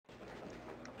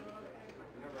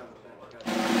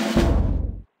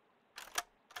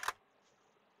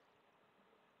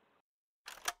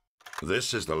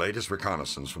This is the latest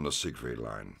reconnaissance from the Siegfried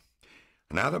Line.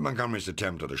 Now that Montgomery's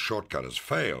attempt at a shortcut has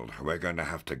failed, we're going to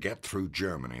have to get through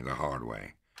Germany the hard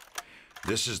way.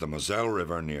 This is the Moselle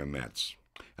River near Metz.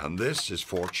 And this is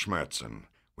Fort Schmerzen,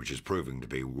 which is proving to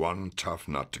be one tough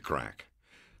nut to crack.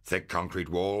 Thick concrete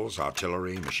walls,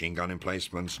 artillery, machine gun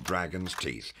emplacements, dragon's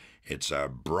teeth. It's a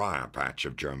briar patch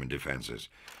of German defenses.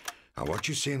 And what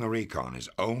you see in the recon is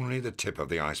only the tip of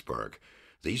the iceberg.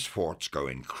 These forts go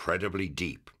incredibly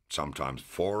deep, sometimes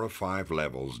 4 or 5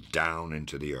 levels down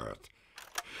into the earth.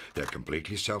 They're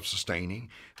completely self-sustaining.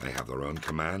 They have their own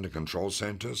command and control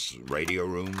centers, radio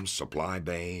rooms, supply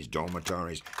bays,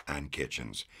 dormitories, and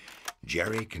kitchens.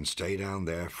 Jerry can stay down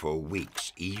there for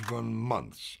weeks, even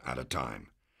months at a time.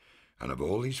 And of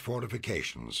all these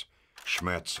fortifications,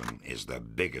 Schmerzen is the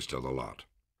biggest of the lot.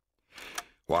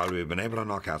 While we've been able to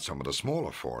knock out some of the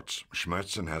smaller forts,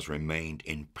 Schmerzen has remained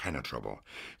impenetrable.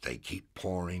 They keep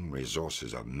pouring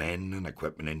resources of men and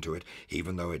equipment into it,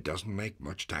 even though it doesn't make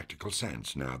much tactical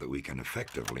sense now that we can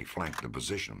effectively flank the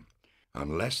position.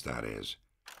 Unless, that is,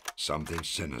 something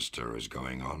sinister is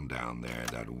going on down there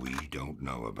that we don't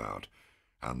know about.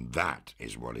 And that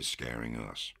is what is scaring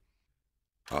us.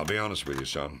 I'll be honest with you,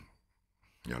 son.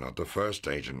 You're not the first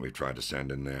agent we've tried to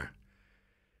send in there.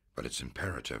 But it's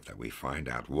imperative that we find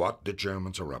out what the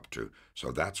Germans are up to,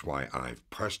 so that's why I've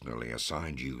personally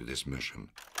assigned you this mission.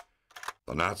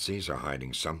 The Nazis are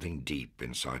hiding something deep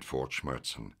inside Fort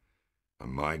Schmerzen,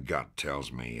 and my gut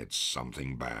tells me it's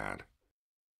something bad.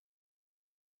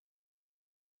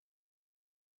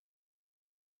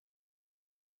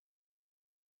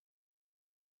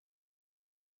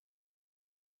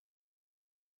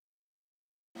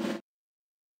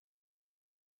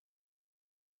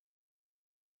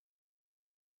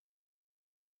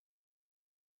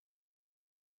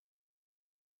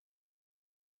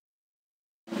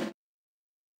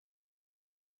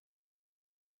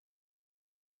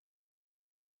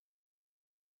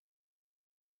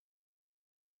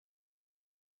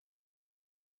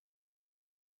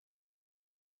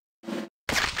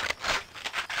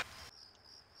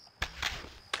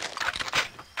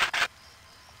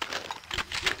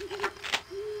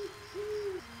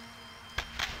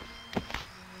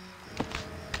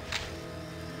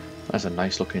 That's a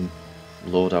nice looking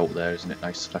load out there, isn't it?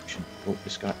 Nice selection. Oh,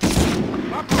 this guy.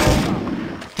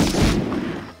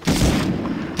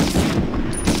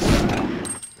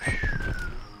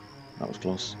 That was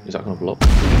close. Is that going to blow up?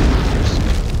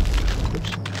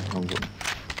 Oops, wrong button.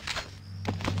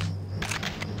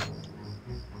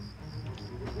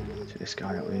 See this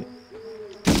guy out here.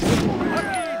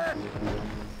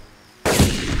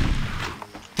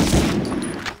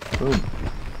 Boom.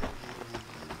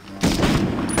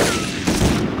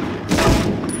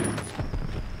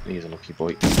 He's a lucky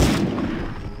boy. I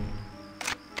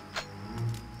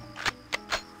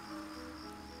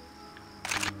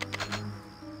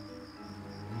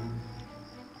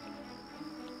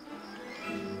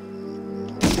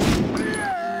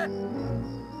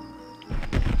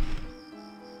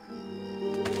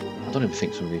don't even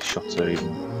think some of these shots are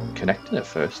even connecting at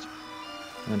first.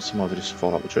 And then somehow they just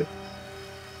fall out the tree.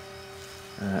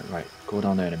 Right, go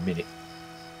down there in a minute.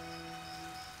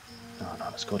 No,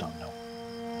 let's go down now.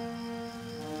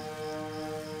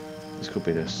 This could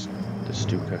be the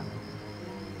Stuka.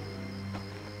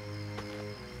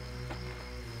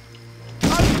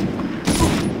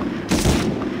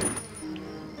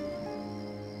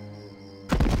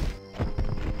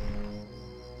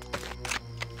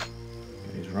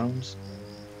 Get these rounds.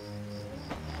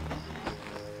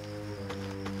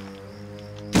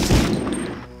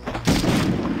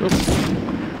 Oops.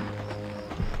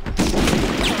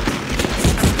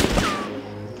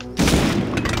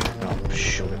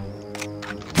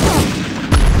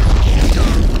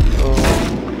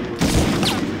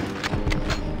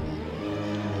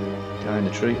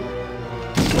 Tree.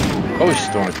 Oh, he's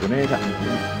throwing a grenade at me.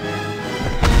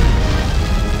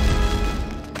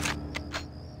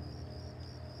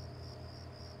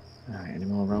 Alright, any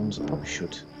more rounds? I probably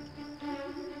should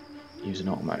use an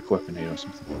automatic weapon here or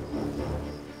something.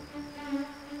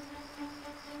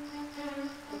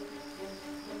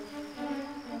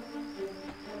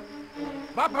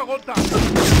 Waffe runter!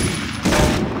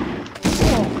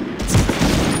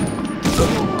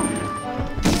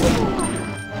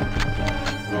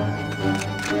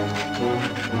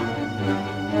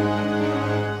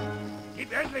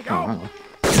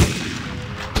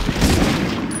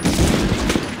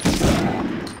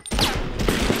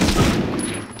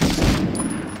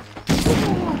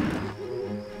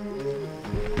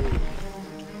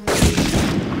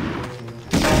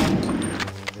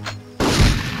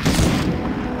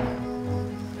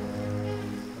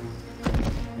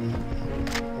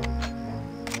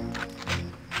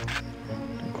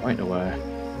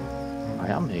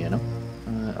 am here now.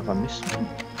 Have I missed something?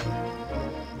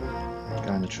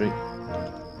 Guy in the tree.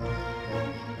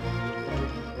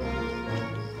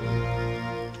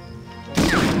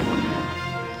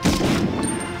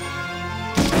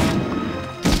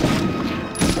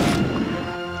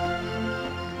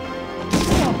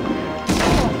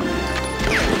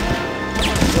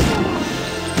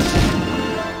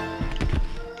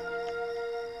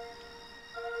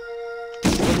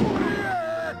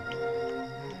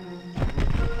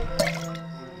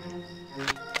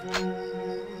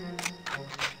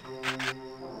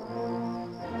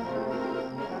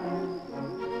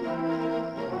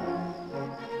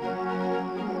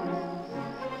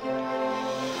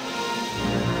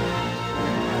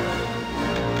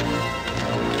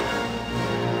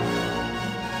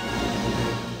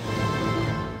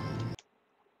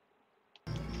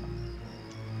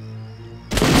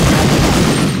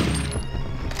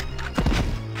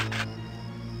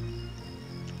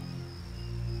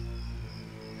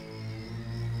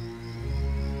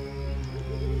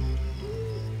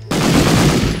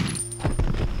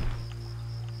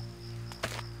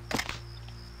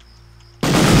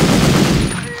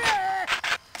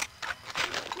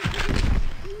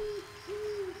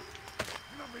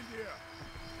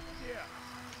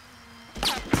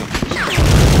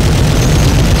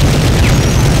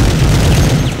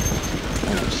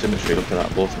 Symmetry, look at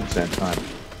that, both at the same time.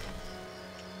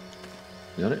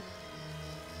 Is that it?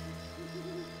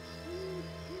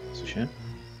 It's a shame.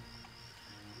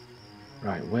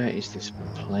 Right, where is this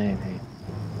plane here?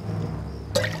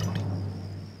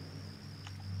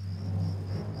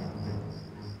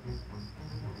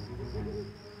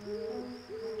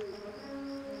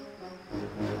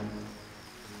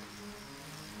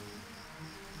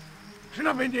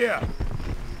 Schnapp ihn dir!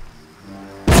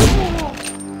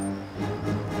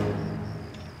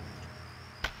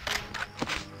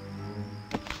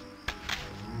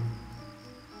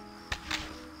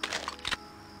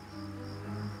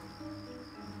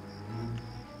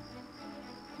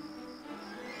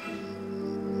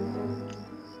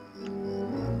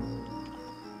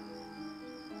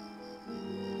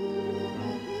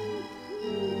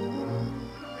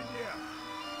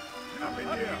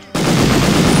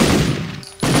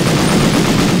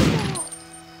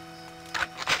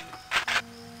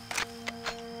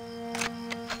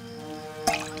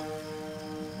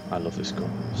 I love this gun.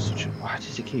 Such a, why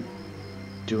does he keep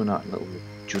doing that little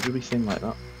juddery thing like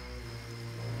that?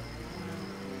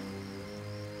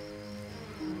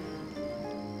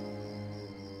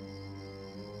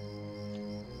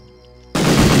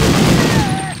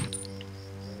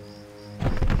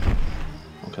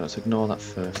 Okay, let's ignore that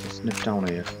first. Let's nip down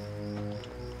here.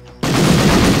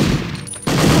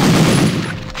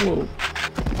 Whoa.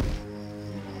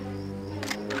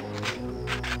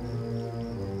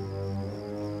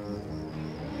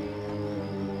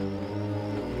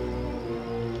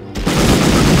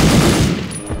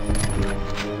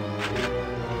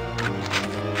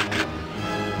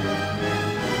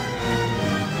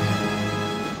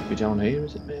 Down here,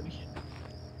 is it maybe?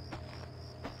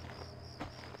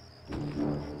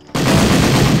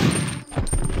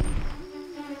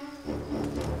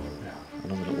 Yeah,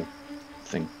 another little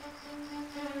thing.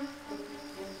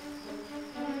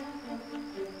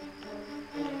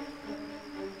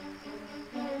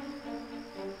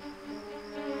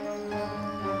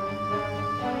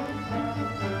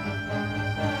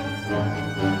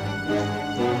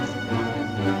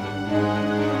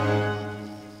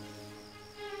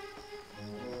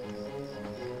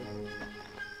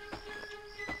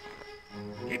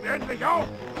 Endlich auf!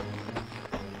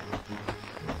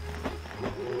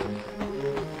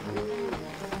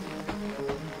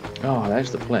 Oh,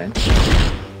 there's the plane.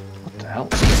 What the hell?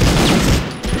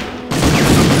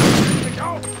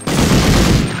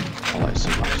 Oh, that's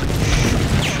some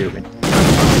shooting.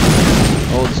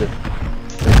 Oh, there's a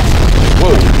thing.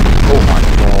 Whoa! Oh my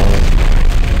god!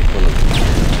 Well,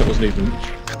 that wasn't even.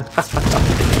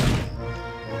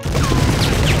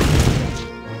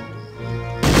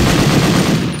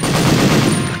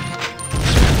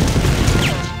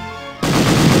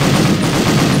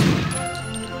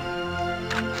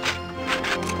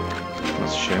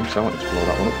 So I wanted to blow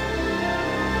that one up.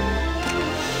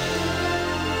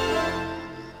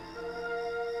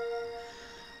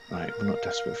 Right, we're not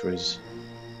desperate for his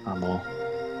ammo.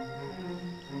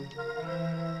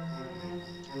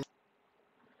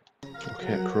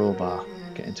 Okay, crowbar.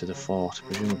 Get into the fort.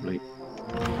 Presumably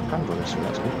I can go this way,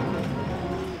 that's good.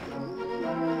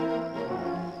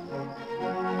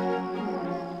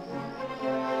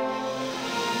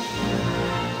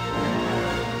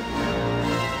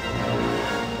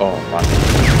 Oh, man.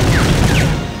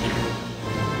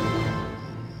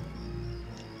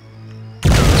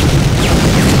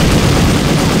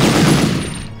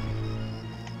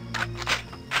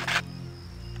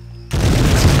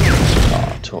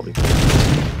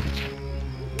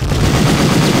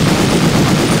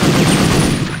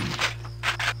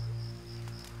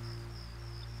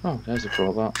 Oh, there's a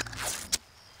crowbar.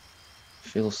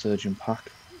 Field surgeon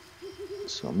pack.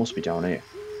 So it must be down here.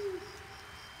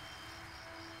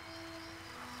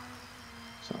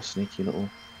 Is that a sneaky little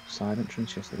side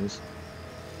entrance? Yes, it is.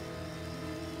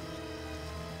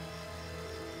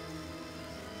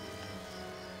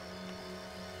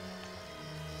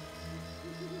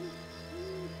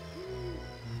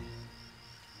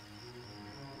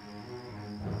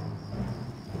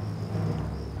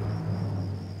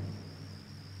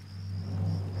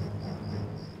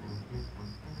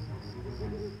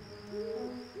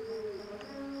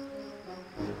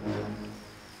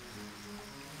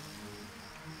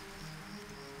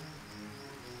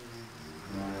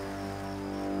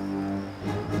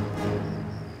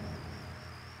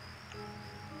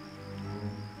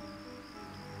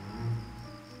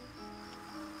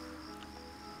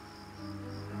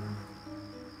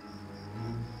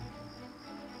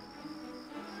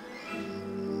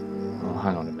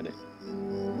 Hang on a minute.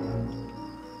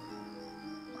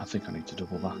 I think I need to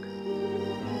double back.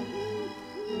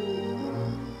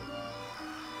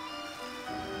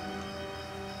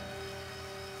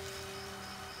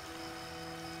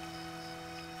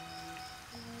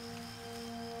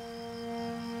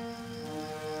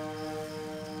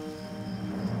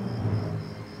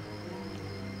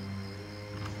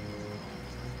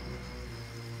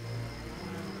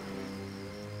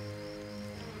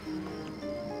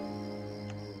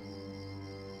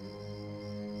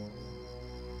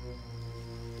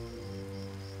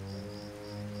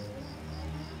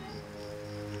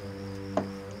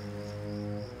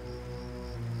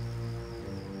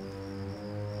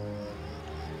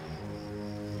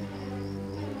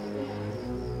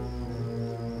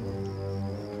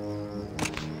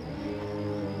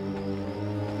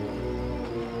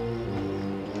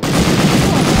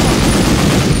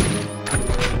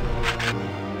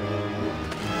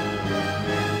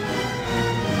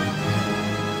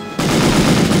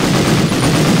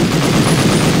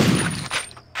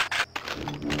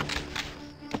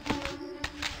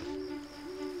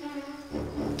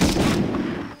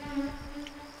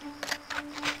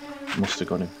 Must have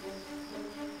got him.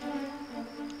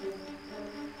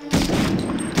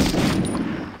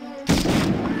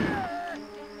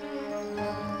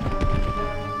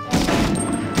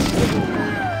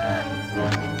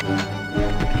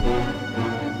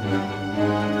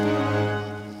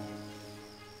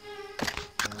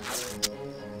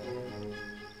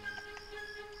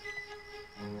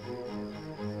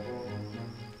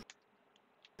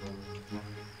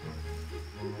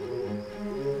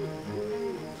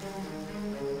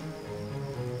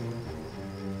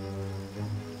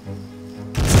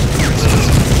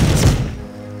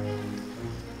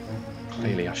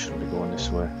 Clearly I shouldn't be going this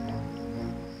way.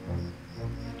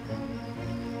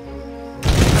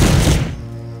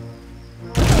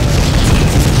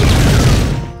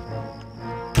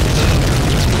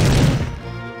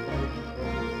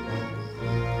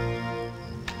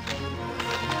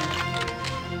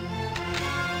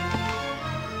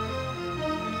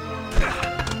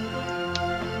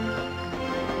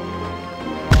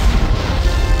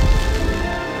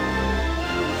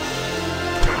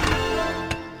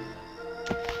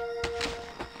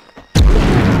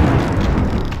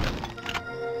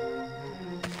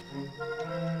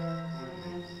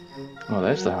 Oh,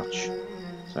 there's the hatch.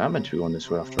 So I'm meant to be going this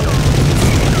way after all.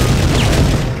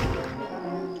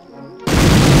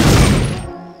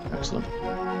 Excellent.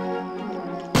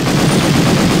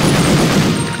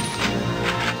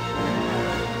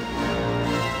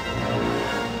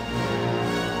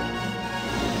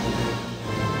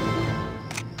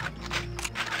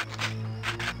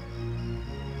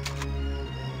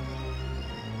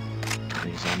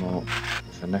 These ammo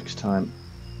for next time.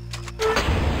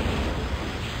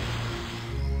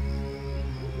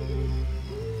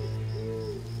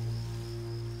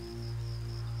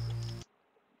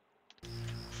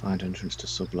 Find entrance to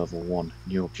sub-level 1.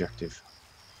 New objective.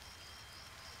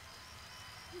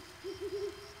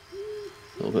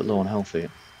 A little bit low on health here.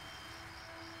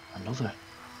 Another.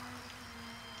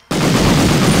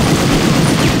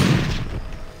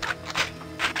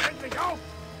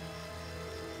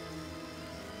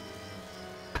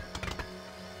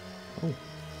 Oh.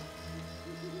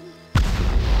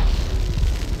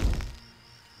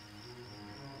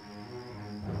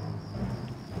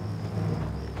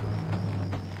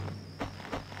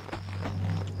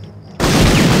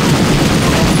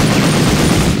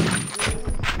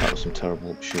 Some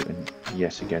terrible shooting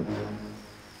yet again.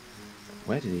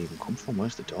 Where did he even come from?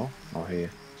 Where's the door? Oh,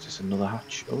 here. Is this another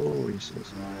hatch? Oh, yes it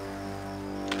is.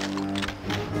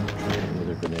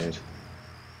 Another grenade.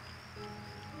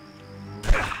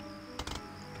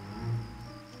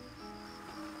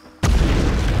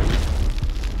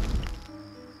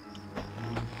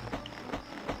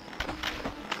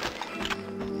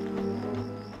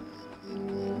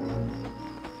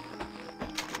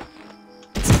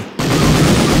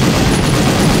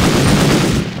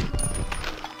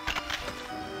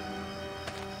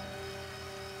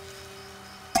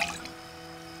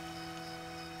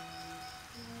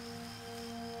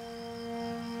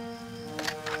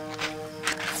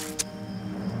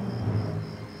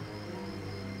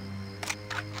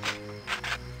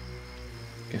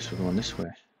 guess we're going this way.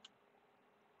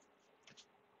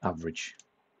 Average.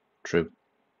 True.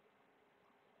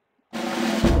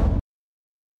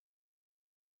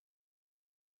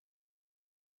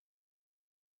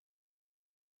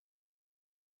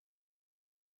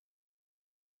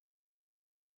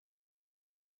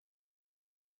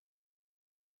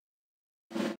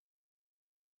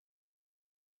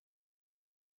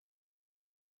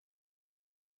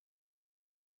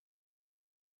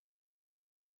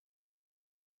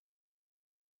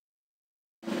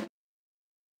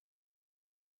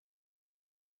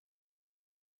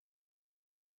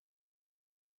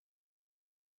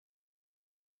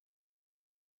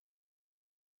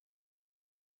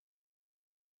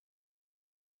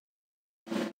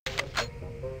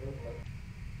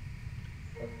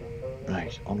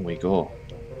 Right, on we go.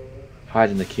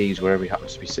 Hiding the keys wherever he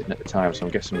happens to be sitting at the time, so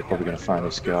I'm guessing we're probably going to find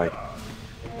this guy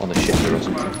on the ship or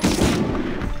something.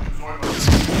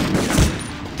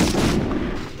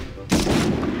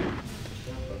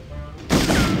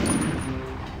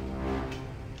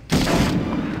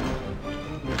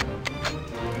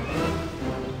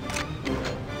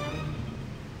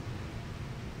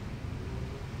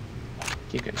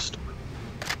 Keep getting stuck.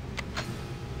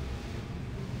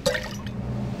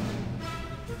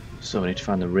 So we need to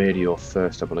find the radio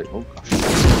first, I believe. Oh gosh.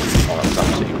 Oh, that was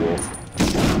absolutely awful.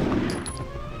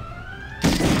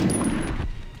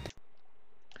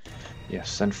 Yes,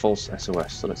 send false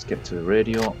SOS. So let's get to the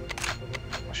radio.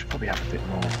 I should probably have a bit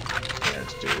more. Yeah,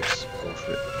 let's do this. Go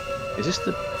for it. Is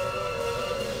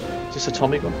this a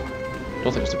Tommy gun? I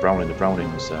don't think it's the Browning. The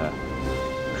Browning's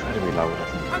incredibly loud, I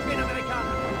think.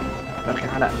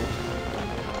 Americana.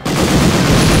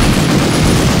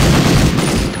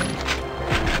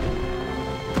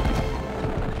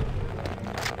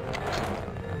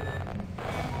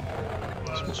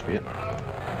 This must be it.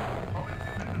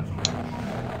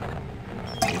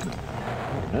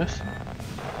 What on earth?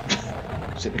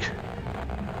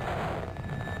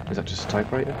 Is that just a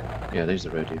typewriter? Yeah, there's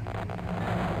the radio.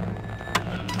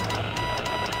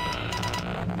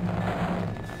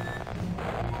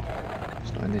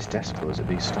 It's not in this desk though, is it?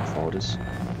 These staff orders?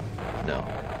 No.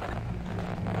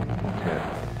 Okay.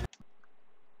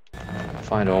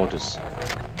 Find orders.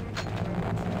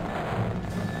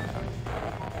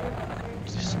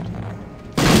 Is this something?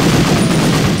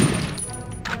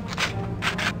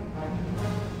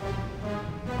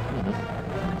 I don't know.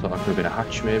 Thought that could have been a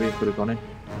hatch maybe, could have gone in.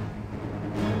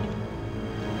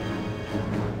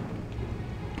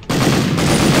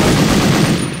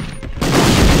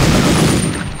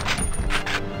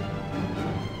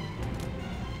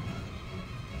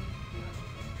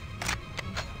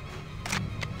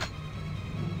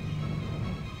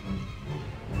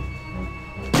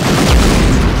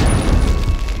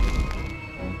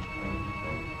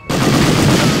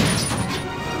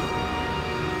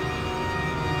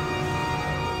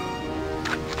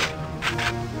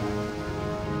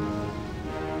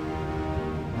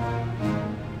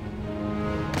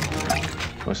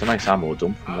 Well, it's a nice ammo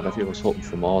dump from whatever I was hoping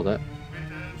for more there.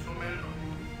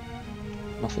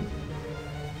 Nothing.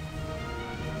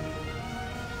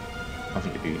 I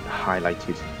think it'd be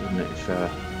highlighted, wouldn't it, if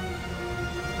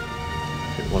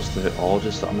it was the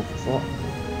orders that I'm looking for.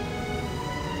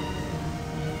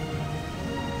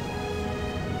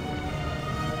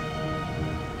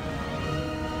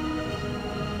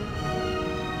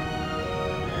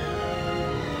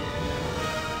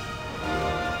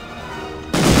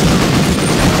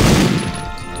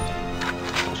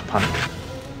 Panic.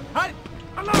 Halt!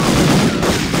 Alarm!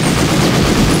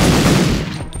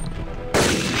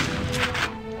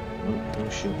 Oh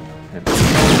shoot. Yeah.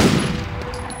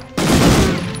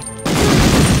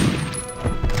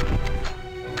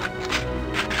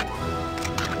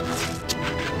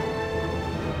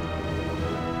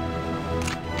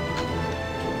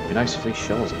 It'd be nice if these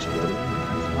shells exploded.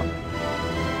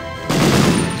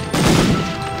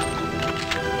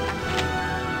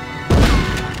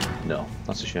 No,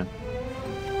 that's a shame.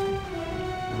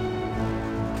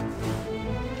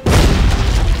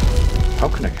 How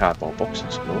can a cardboard box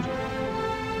explode?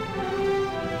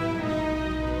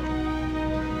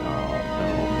 Oh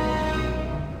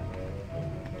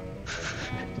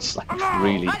no. It's like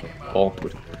really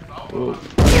awkward. Whoa.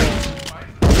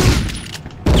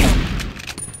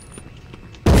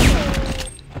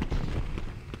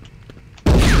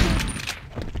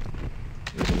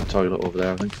 He's in the toilet over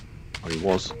there, I think. Or he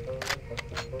was.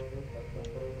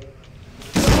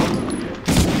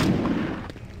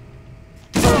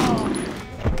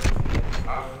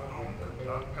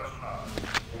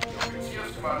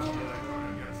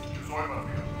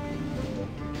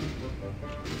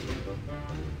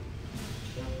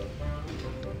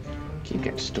 keep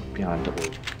getting stuck behind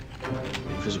little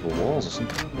invisible walls or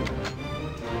something.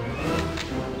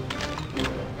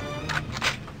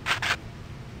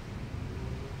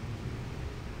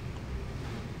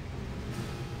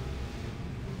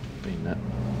 Been there.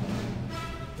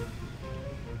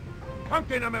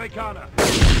 Pumpkin Amerikaner!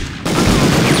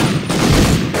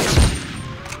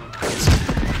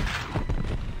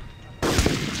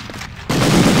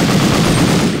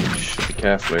 Should be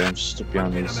careful here, I'm stuck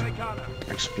behind these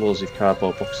explosive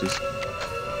cardboard boxes.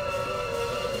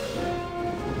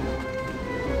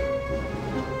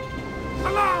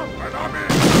 Alarm! An army!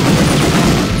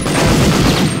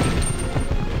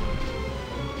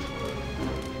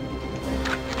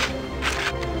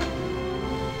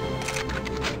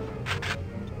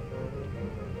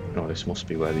 Oh, this must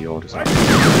be where the orders are.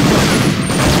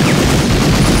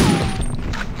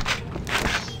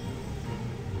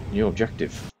 New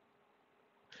objective.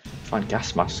 Find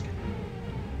gas mask.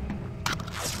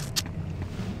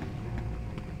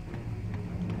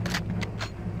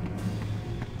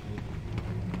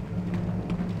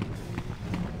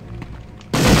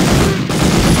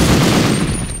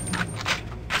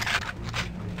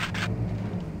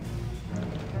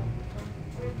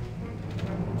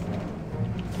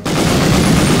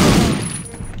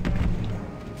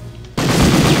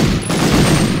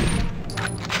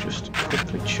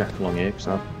 Check along here because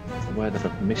I'm aware that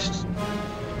I've missed.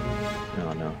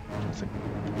 No, no, I think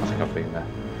I've been there.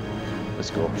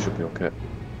 Let's go. Should be okay.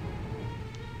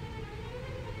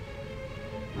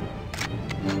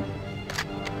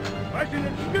 Reichen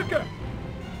in Stücke!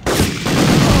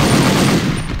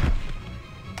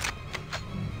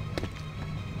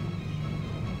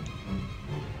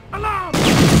 Alarm!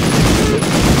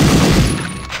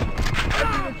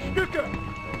 Reichen in Stücke!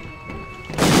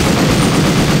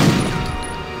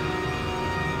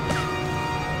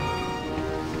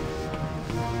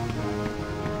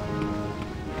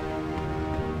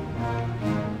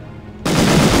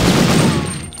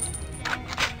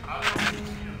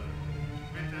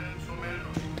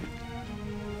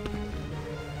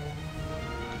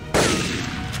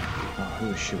 Who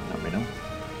was shooting at me now?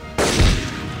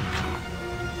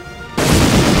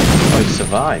 Oh, he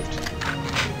survived.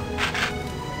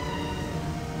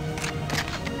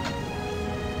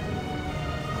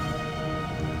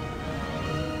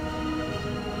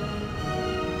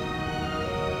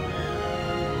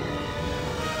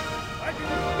 Reichen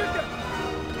in Stücke!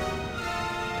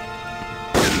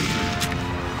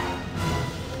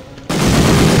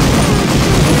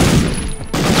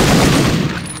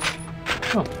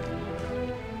 Oh.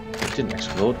 It didn't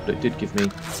explode, but it did give me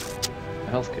a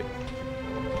health kit.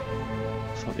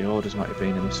 I thought the orders might have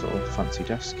been in this little fancy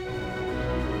desk.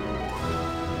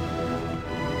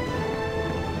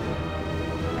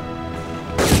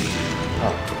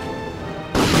 Oh.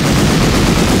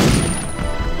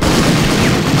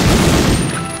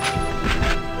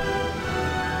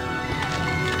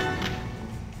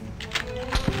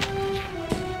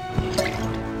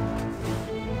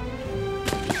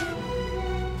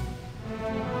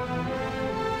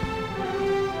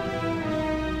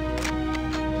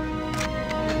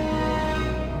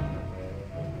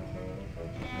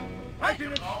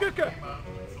 Reichen in Stücke!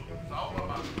 Oh,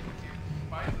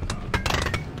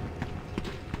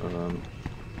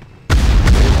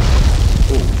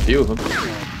 a few of them.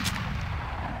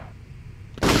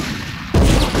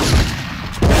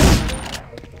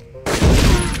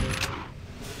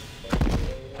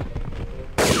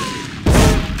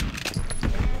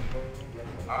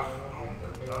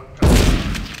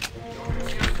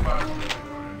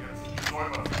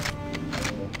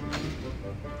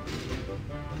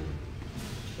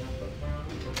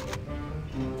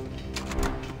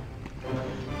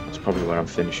 That's probably where I'm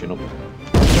finishing up.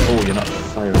 Oh, you're not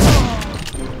firing that.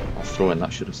 I'll throw in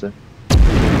that, should I say.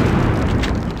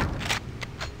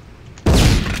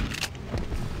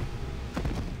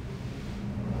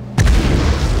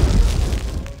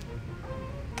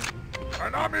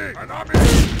 An army! An army!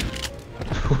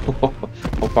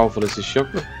 How powerful is this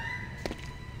shotgun?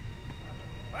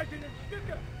 Reichen in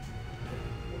Stücke!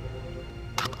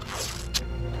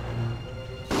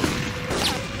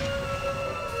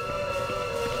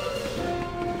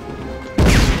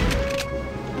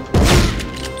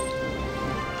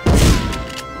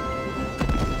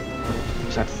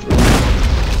 He's had three.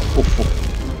 Oh, fuck.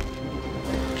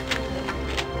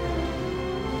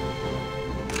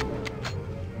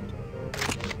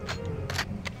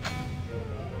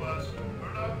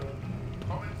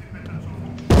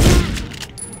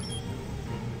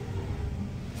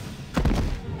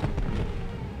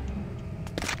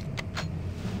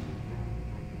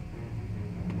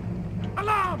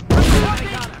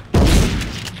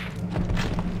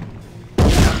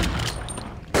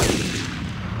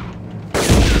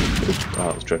 Oh,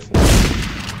 that was dreadful.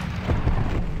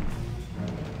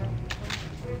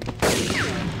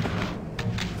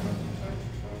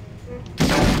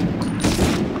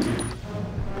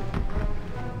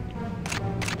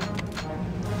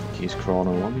 He's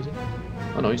chrono one, is he?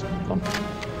 Oh no, he's gone.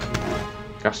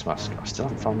 Gas mask. I still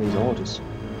haven't found these orders.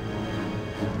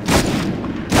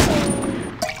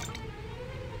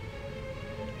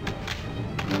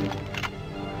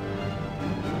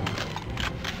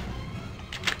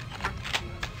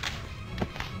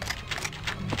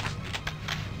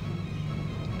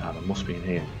 Ah, there must be in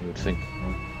here, you would think.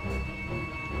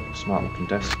 Smart looking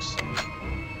desks.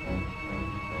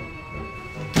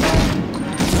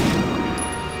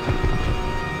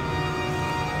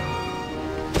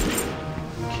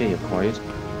 Key acquired.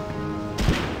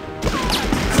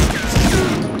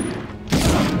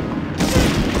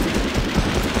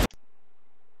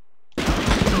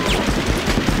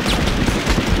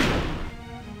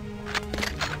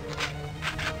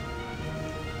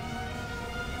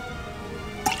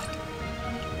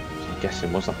 I'm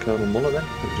guessing was that Colonel Muller then?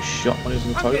 That just shot when he was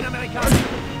in the toilet?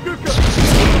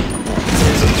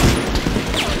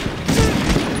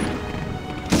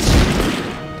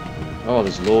 Oh,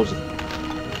 there's loads of.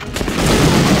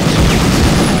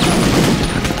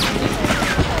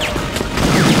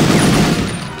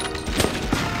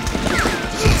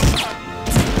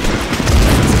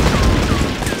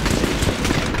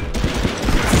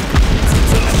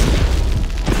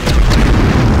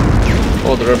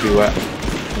 Oh, they're everywhere.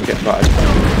 I'm getting battered.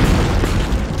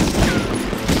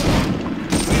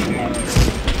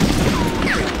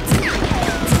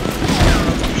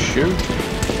 Shoot.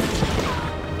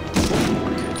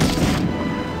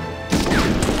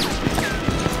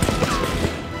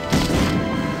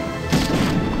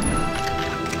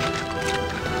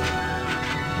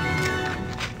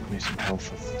 Need some health.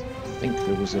 I think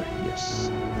there was a yes.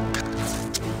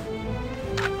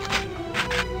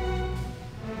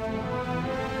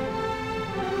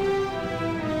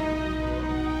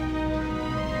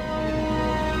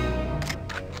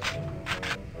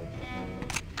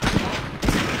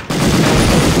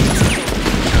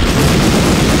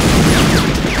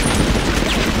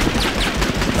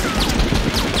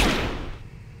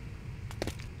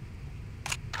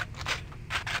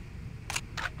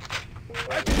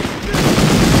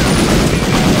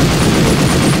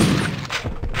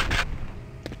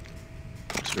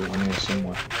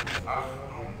 Somewhere.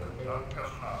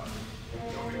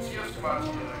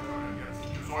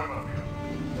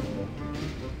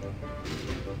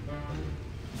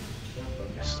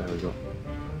 Yes, there we go.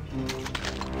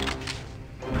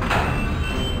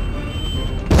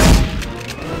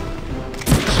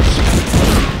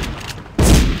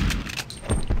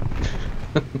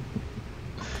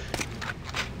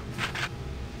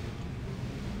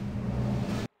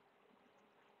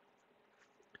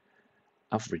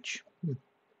 Average.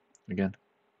 Again.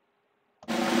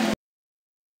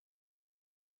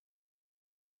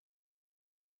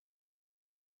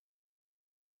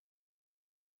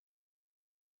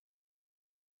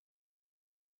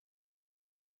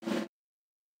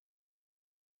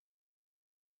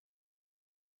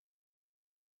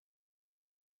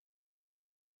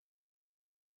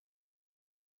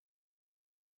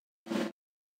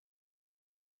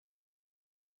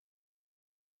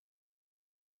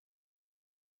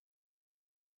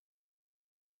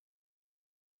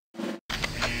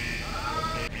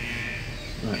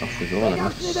 Right, off we go then.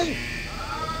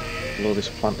 Let's blow this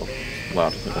plant up. Well, I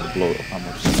don't think I want to blow it up that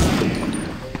much.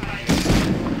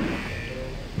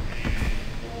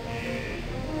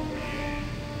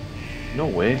 No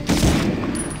way.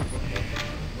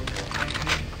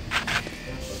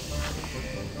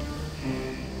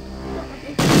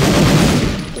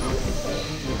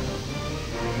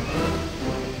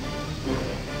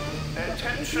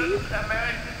 Attention,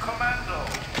 American Commando.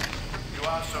 You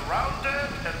are surrounded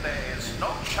and there is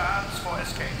no chance for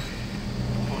escape.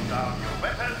 Put down your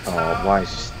weapons now, Why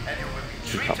is and you will be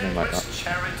keep treated happening like with that?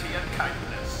 charity and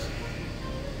kindness.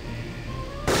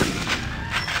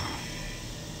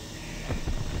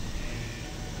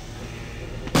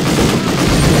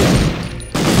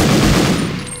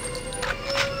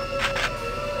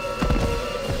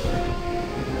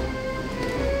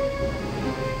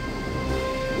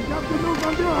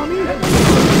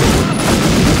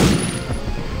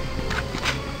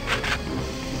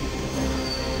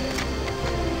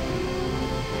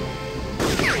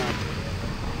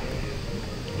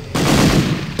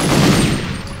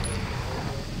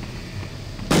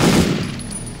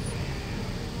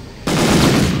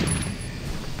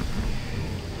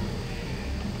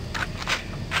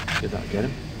 Did that get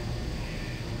him?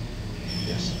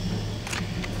 Yes.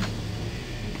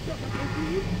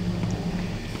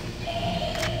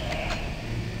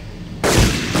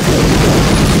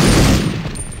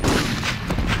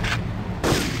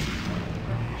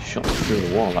 Shot through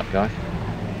the wall, that guy.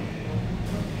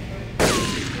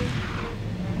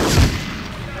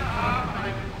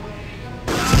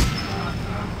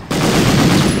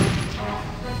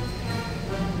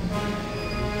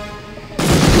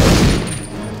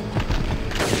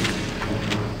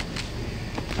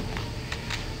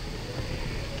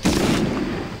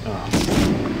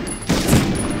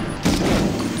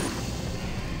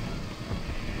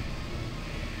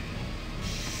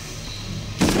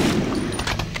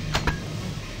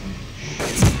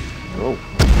 Oh.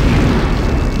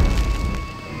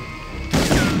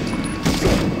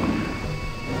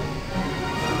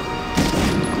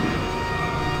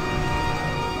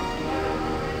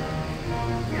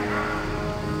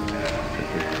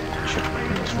 Check back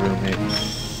in this room here.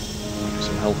 Get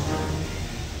some health.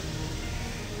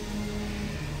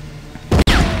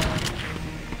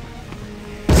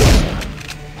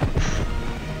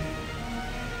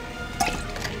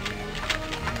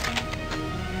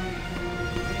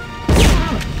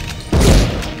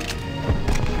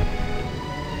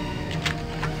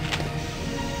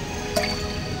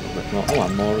 Oh,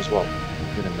 and more as well.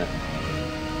 Get in there.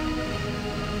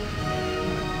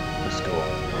 Let's go.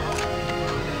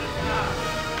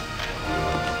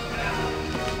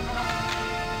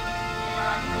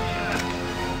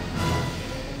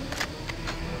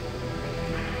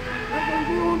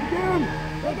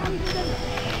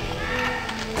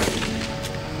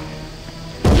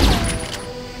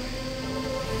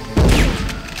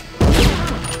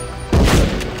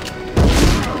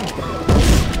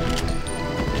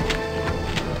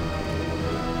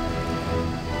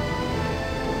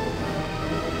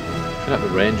 The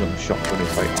range on the shotgun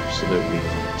is like absolutely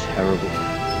terrible.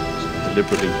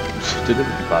 It's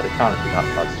deliberately bad. It can't be that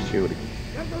bad, surely.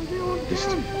 Just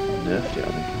nerfed it, I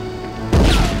think.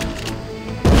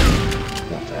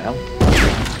 What the hell?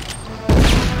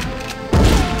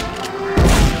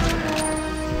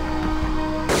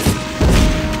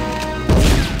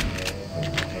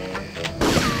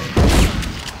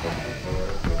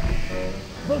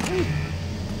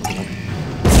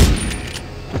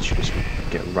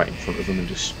 Get right in front of them and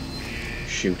just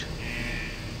shoot.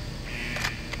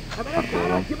 Can't go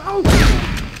wrong.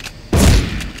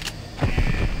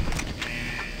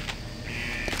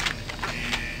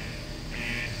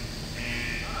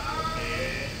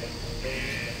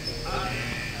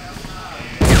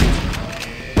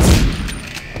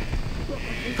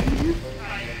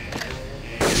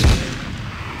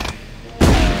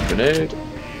 Grenade.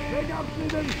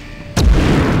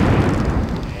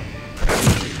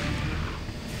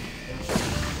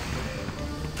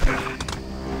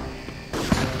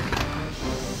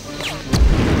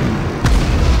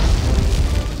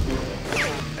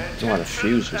 Why the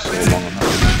fuse was so long on that.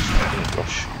 Oh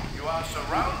gosh. You are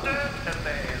surrounded and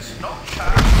there is no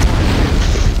chance.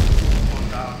 Put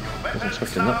down your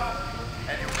weapons now,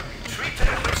 and you will be treated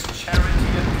with charity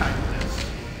and kindness.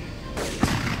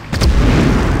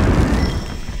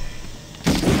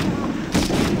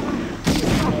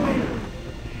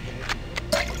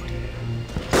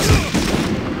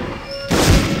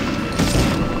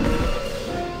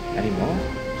 Any more?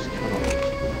 Just come on.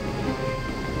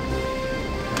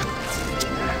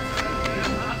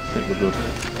 I think we're good.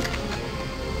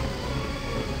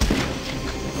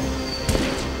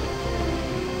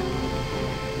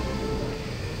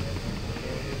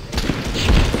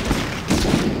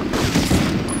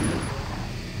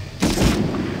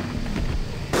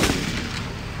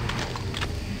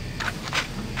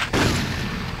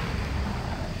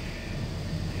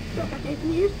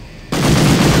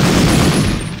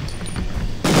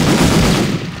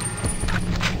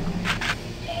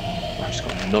 I've just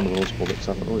got none of those bullets.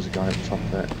 I don't know, there's a guy at the top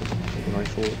there. Take a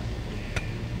rifle.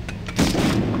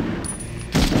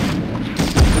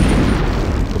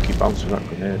 Lucky bounce with that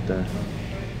grenade there.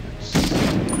 Let's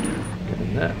get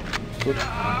in there. Good.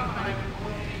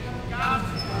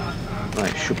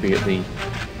 Right, should be at the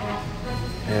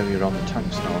area on the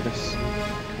tanks now, this.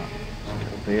 Can't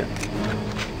get up here.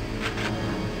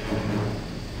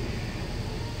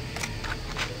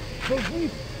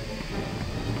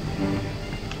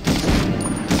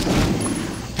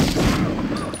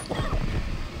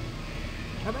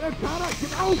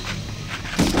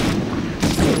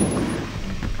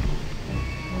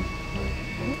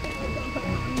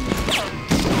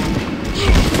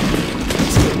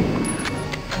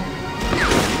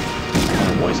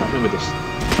 What is happening with this?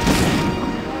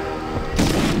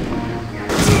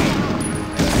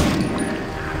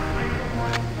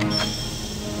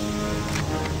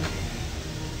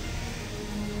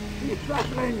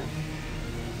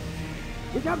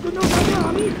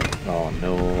 Oh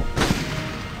no.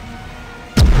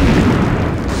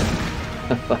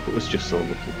 That was just so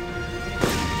lucky.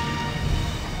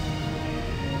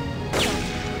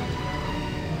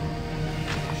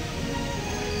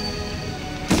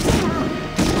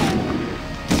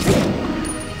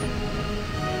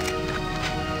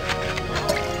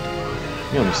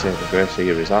 The only saving grace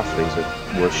here is half these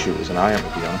are worse shooters than I am, to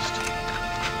be honest.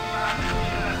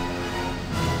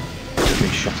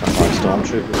 Being shot at by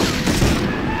stormtroopers.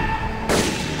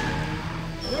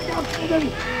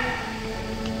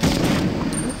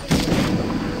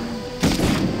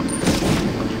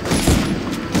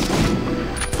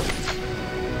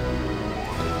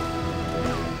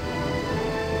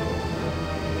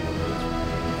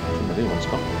 Somebody one's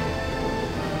gone.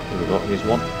 Here we go, here's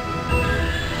one.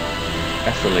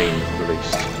 Ethylene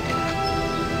released.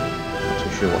 Not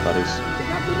too sure what that is.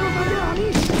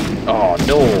 Oh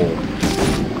no!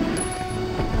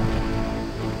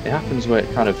 It happens where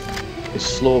it kind of is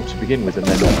slow to begin with and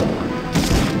then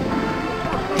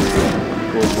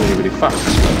goes really, really fast.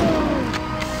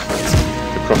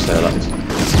 The crosshair, that is.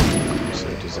 It's a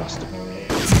disaster.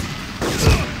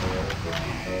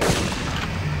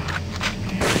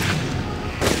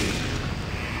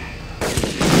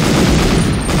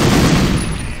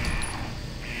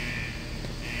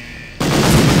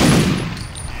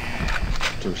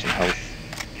 Do some health.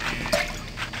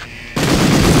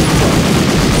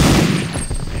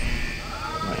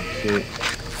 Okay.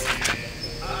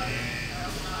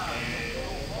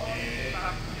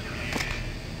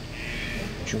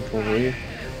 Jump over here.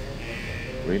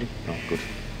 Really? Oh, good.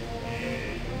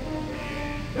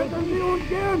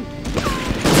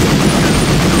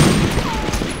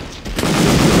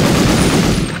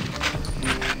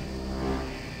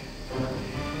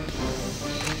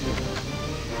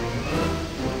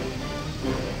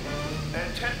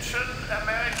 Attention,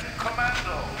 American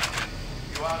Commando.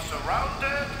 You are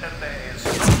surrounded and there is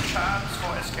no chance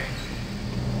for escape.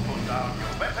 Put down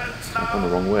your weapons now. Gone the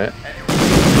wrong way. And you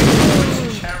will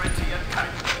use charity and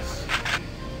kindness.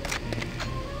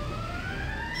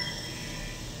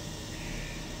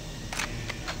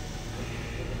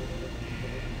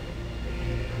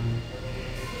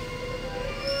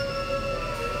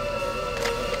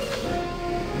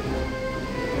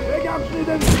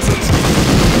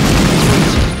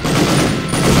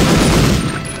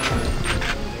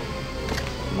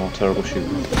 More terrible shooting.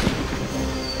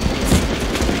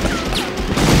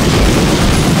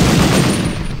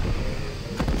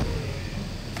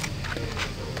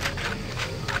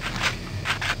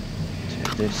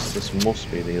 This must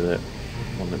be the other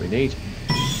one that we need.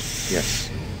 Yes.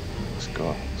 Let's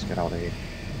go. Let's get out of here.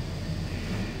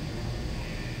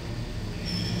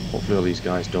 Hopefully all these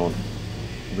guys don't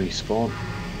respawn.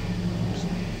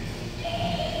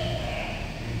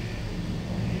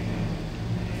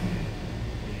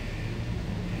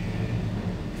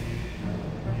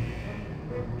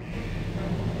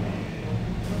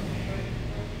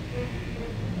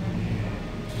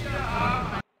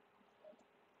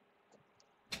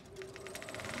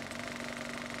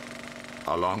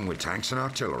 Along with tanks and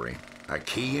artillery, a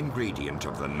key ingredient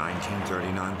of the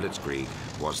 1939 Blitzkrieg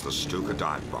was the Stuka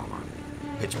dive bomber.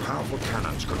 Its powerful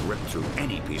cannons could rip through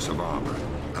any piece of armor,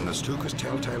 and the Stuka's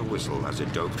telltale whistle as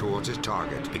it dove towards its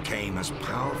target became as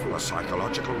powerful a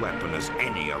psychological weapon as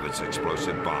any of its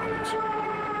explosive bombs.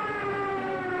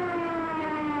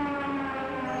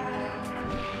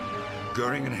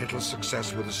 Goering and Hitler's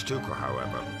success with the Stuka,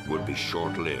 however, would be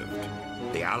short-lived.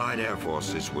 The Allied air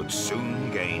forces would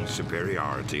soon gain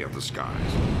superiority of the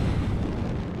skies.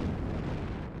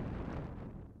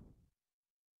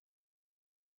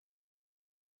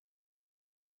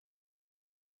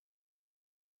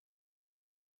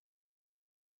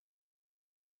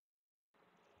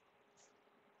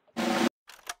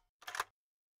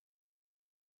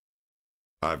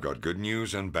 I've got good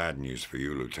news and bad news for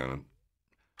you, Lieutenant.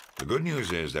 The good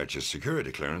news is that your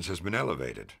security clearance has been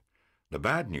elevated. The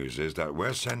bad news is that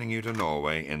we're sending you to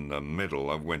Norway in the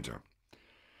middle of winter.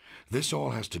 This all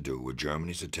has to do with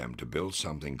Germany's attempt to build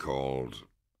something called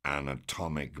an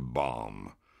atomic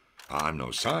bomb. I'm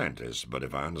no scientist, but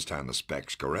if I understand the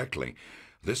specs correctly,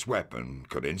 this weapon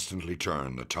could instantly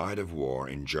turn the tide of war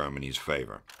in Germany's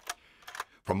favor.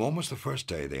 From almost the first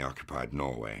day they occupied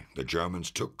Norway, the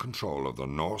Germans took control of the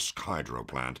Norsk hydro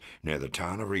plant near the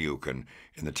town of Rjukan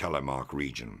in the Telemark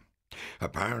region.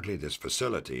 Apparently, this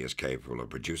facility is capable of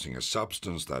producing a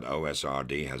substance that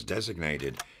OSRD has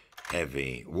designated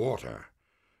heavy water,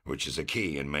 which is a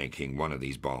key in making one of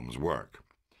these bombs work.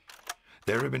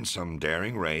 There have been some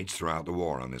daring raids throughout the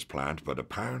war on this plant, but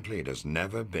apparently it has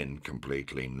never been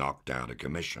completely knocked out of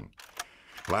commission.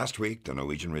 Last week, the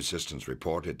Norwegian resistance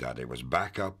reported that it was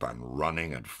back up and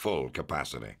running at full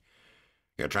capacity.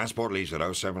 Your transport leaves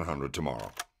at 0700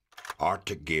 tomorrow.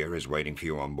 Arctic gear is waiting for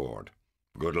you on board.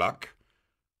 Good luck,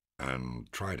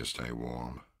 and try to stay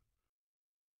warm.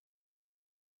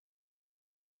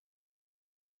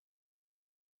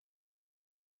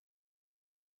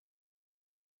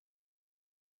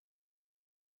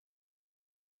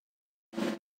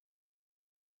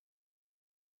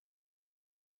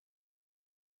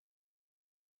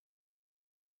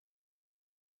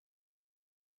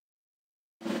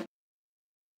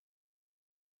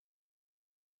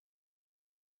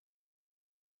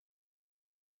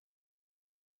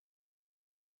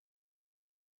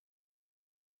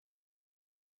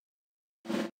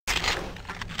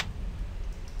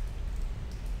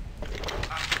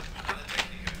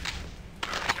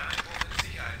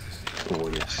 Oh,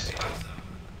 yes.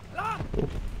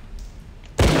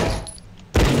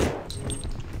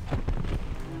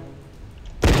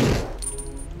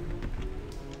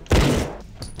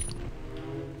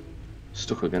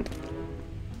 Stuck again.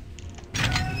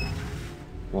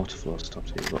 Water flow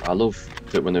stopped here. But I love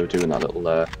that when they were doing that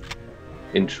little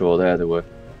intro there, the way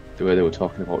they were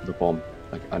talking about the bomb,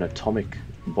 like an atomic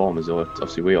bomb, as though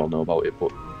obviously we all know about it,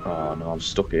 but oh no, I'm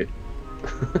stuck here.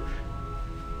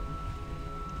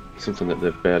 Something that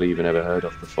they've barely even ever heard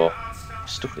of before.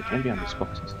 Stuck again behind these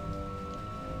boxes.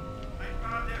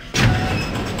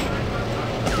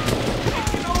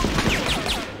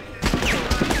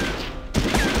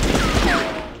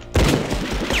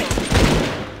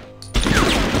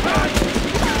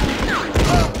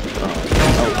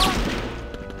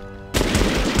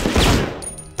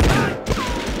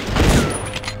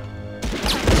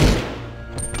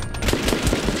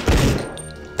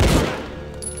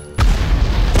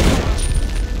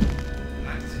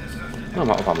 I'm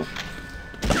out of ammo.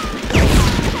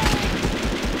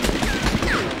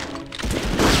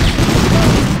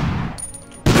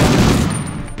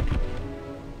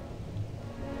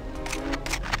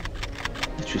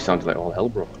 Literally sounded like all hell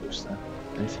broke loose there.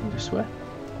 Anything this way?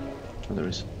 Oh, there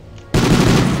is.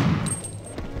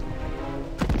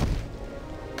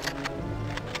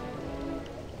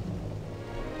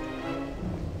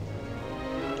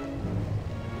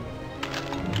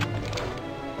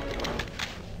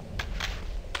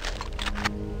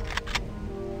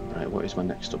 What is my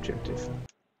next objective?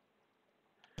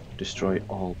 Destroy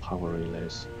all power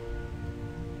relays.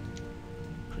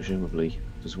 Presumably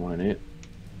there's one in it.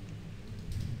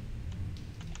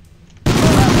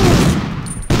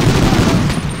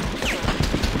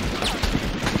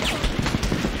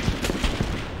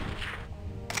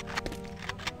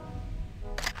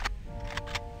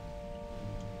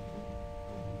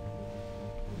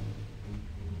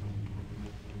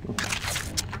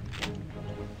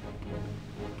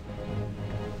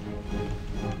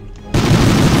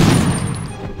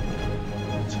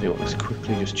 Let's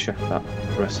quickly just check that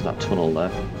the rest of that tunnel there.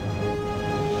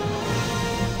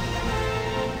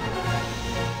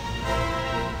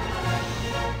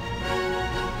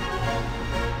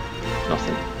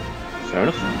 Nothing. Fair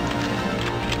enough.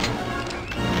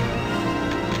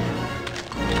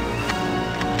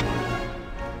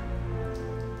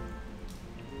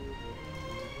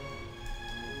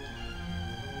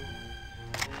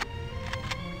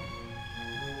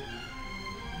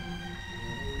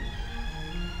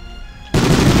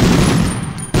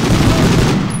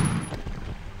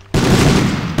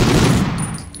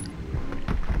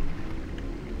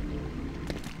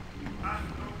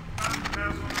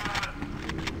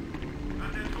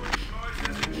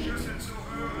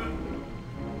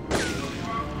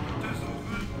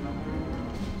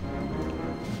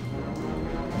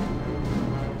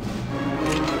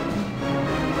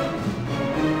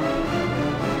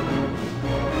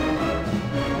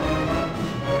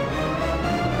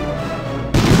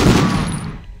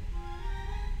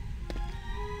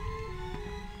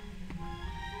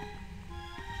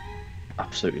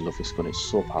 Absolutely love this gun, it's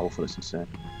so powerful, it's insane.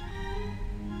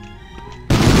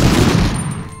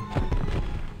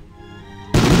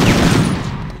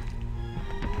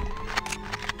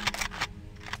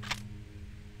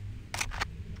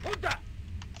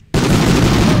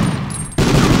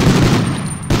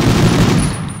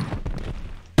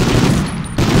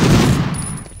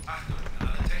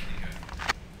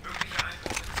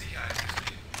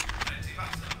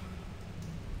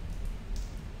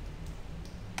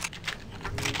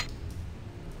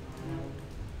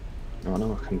 I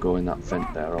know I can go in that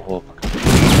vent there, I hope I can.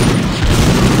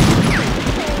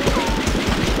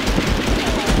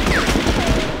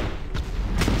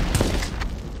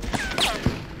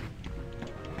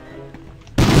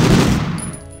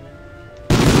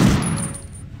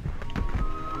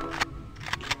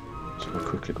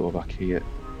 go back here.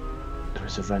 There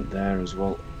is a vent there as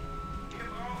well.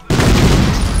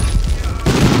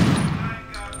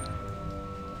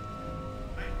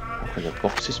 How can the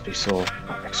boxes be so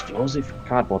explosive?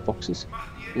 Cardboard boxes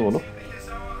blown up.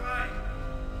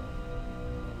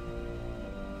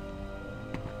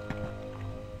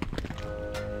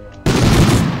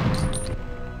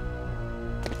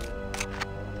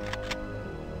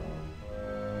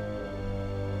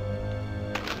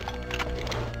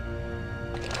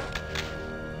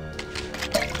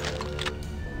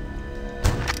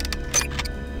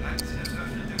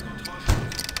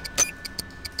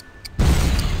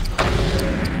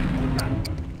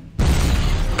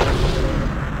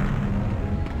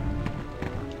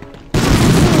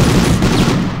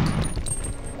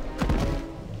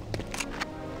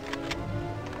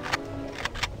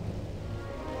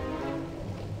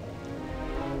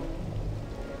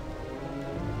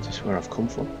 Where I've come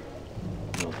from?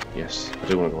 No, yes, I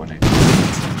do want to go in here.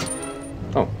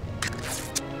 Oh.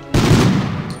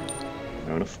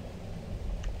 Fair enough.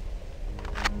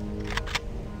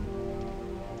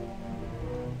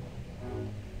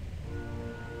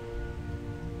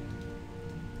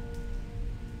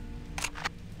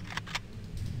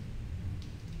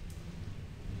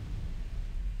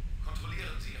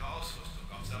 Kontrollieren Sie Ihre Ausrüstung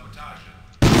auf Sabotage.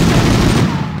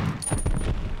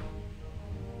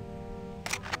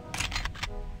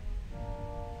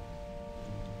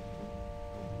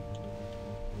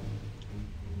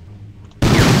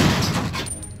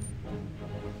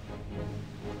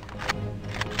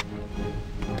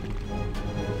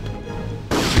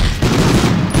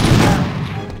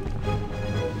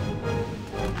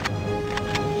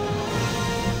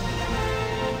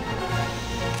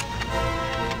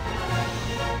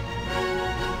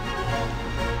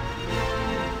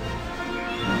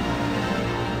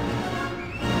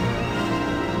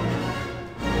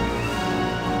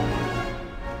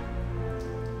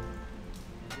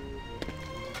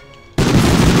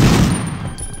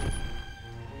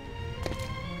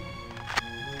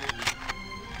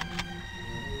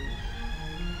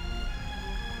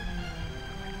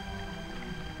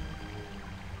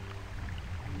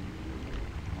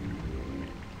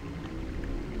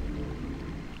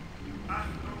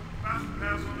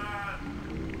 Wachpersonal!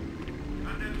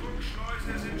 An der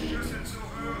Druckschleuse sind Schüsse zu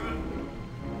hören.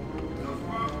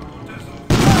 Sofort untersuchen.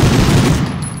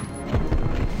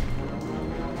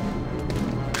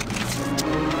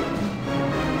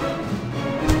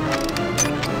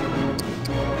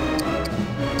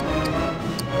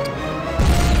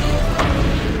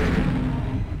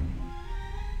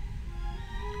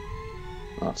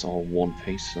 That's all one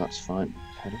piece, so that's fine.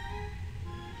 Header.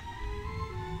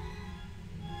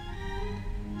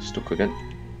 Stuck again.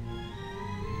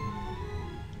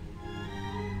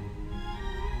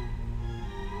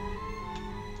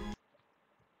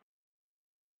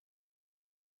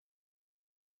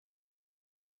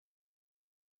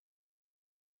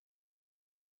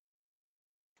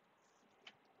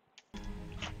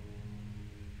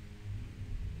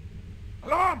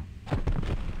 Alarm!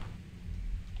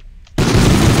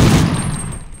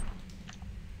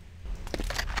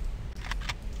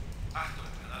 Achtung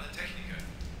an alle Techniker.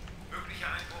 Möglicher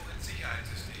Einbruch ins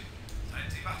Sicherheitssystem. Seien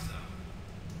Sie wachsam.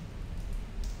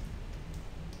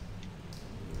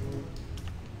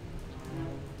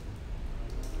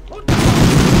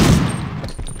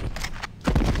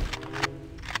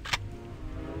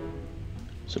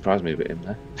 Surprised me a bit in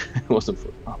there. It wasn't.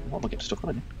 Oh, what am I getting stuck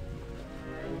on here?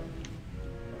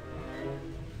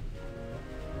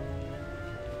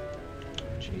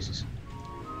 Jesus.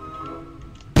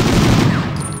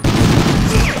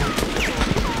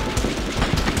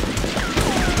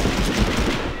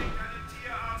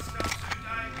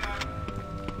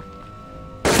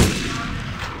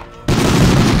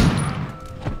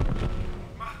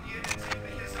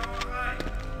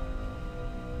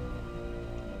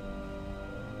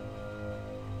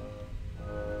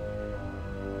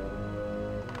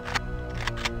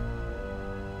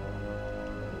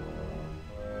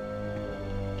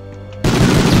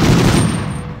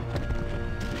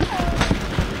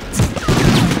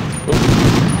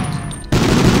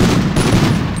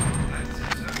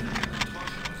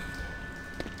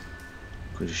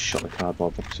 Could have just shot the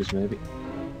cardboard boxes maybe.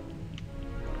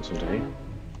 What's under here?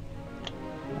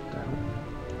 What the hell?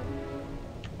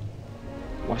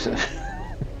 Why is it?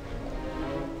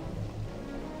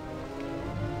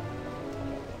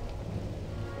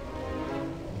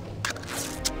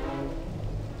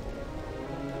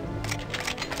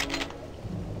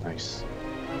 Nice.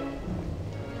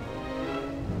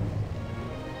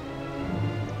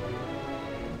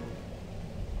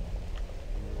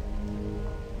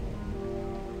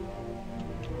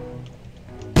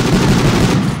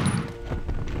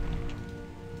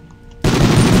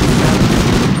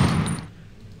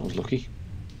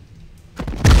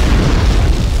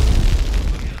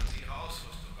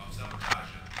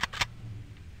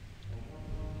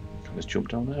 jump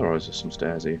down there, or is there some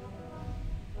stairs here?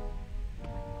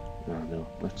 Oh no,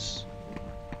 let's...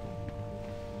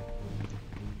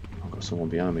 I've got someone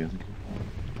behind me, I think.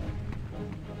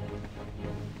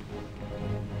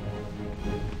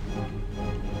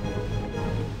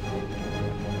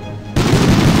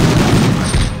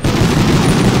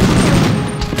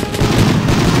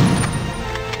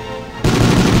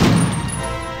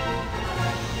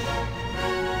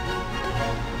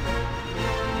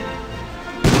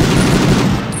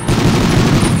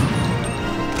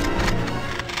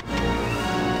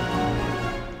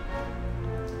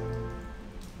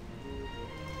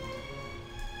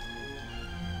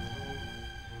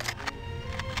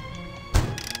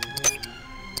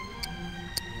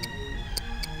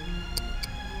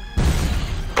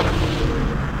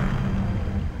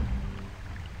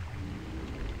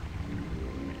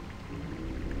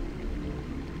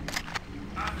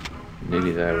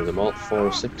 Nearly there with them all, 4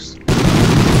 or 6.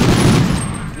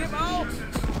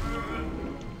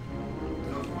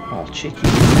 Oh, cheeky.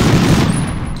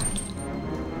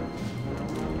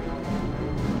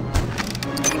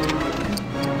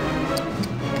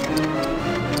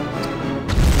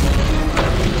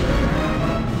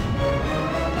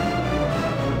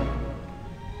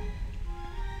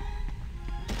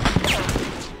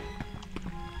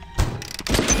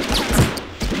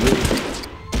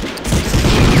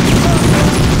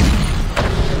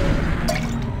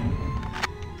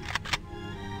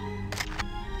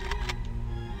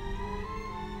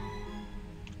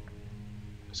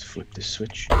 Let's flip this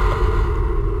switch. Here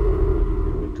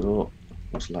we go.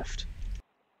 What's left?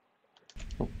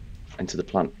 Oh, enter the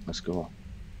plant. Let's go.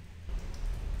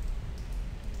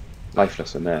 Life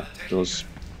lesson there. Those...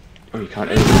 Oh, you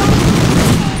can't aim.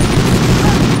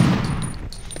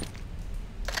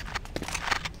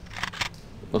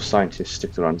 Those scientists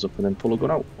stick their hands up and then pull a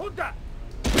gun out.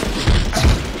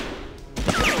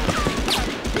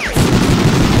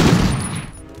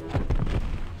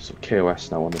 So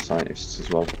KOS now on the scientists as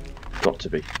well. Got to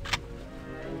be.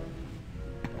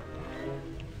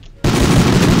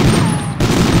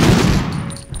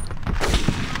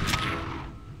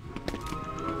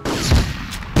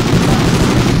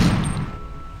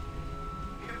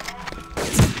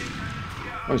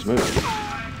 Oh, he's moving.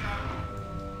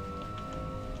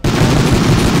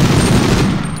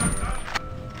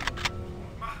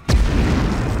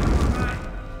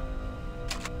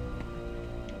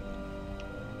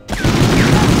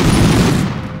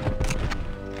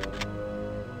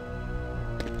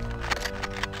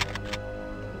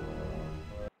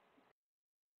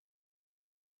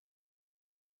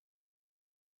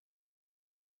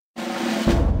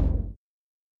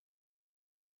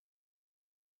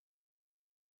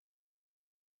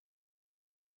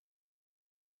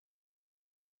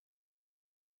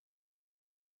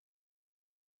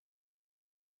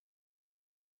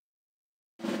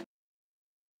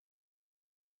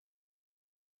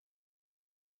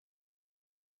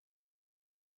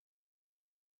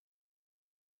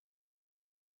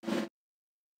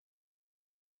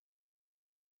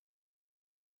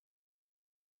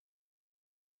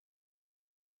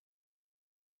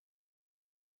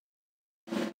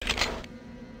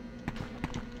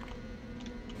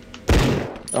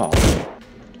 Oh,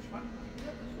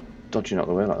 dodging out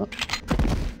the way like that.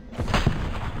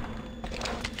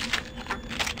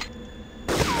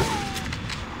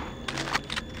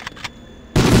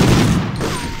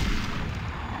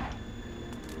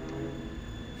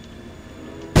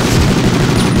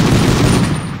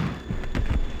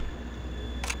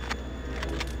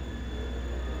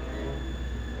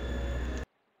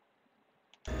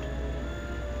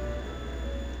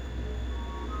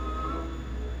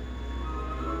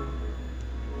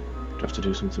 Do I have to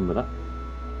do something with that?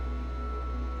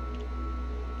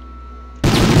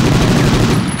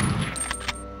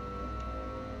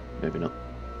 Maybe not.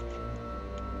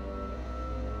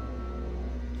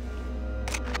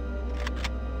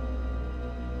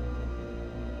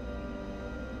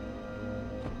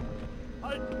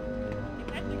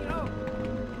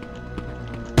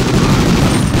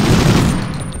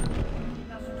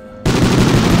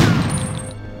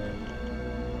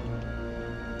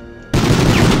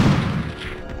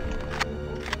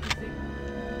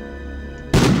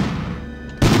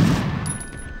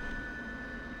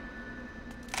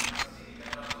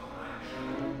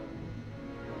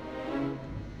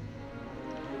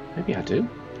 Maybe I do.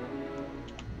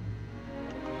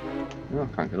 No, I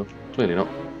can't get up. Clearly not.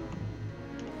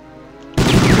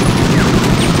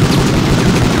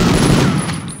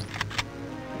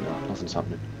 No, nothing's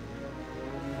happening.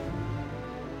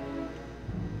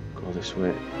 Go this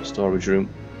way. Storage room.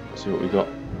 See what we got.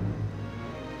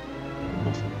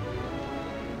 Nothing.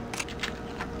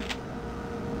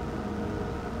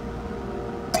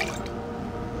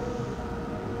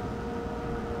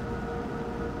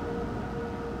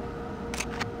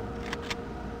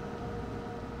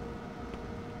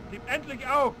 endlich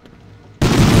auf!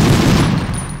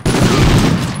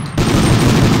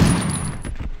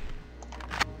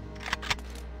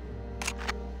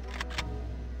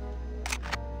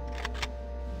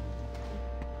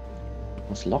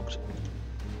 What's locked?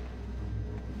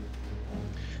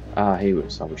 Ah, here it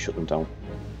is. How we shut them down.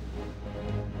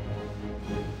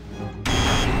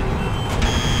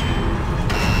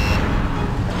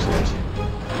 Excellent.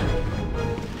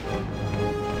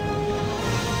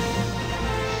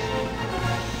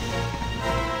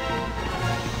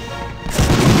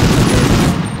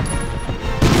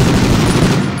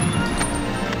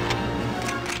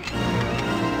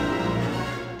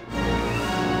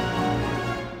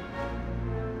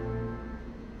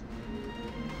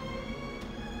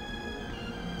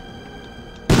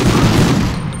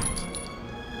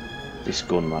 This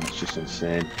gun, man, it's just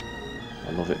insane.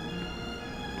 I love it.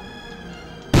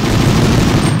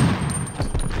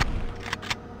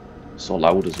 So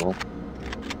loud as well.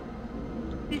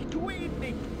 Ich tue ihn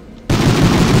nicht!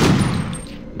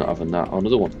 Not having that. Oh,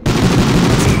 another one.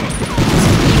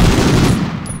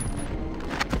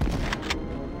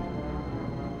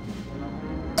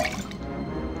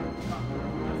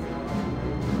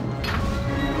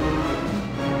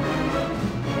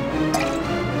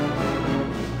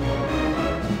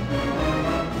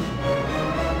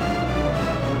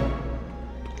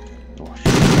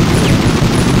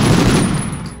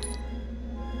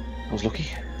 I was lucky.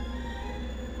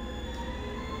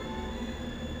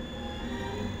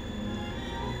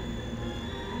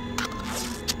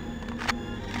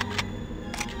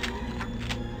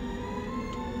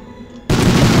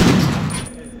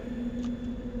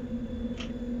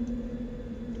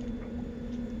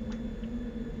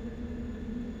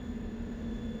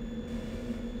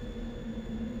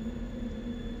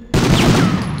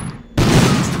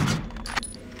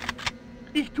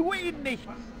 Ich tue ihn nicht!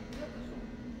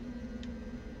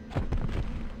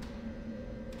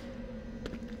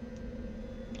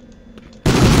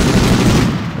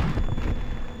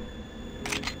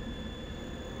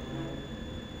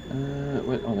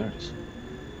 Wait, oh, there it is.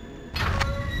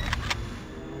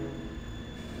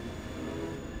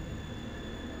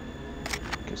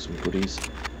 Get some goodies.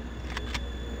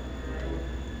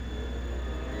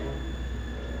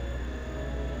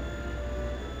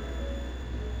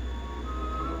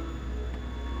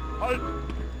 Halt!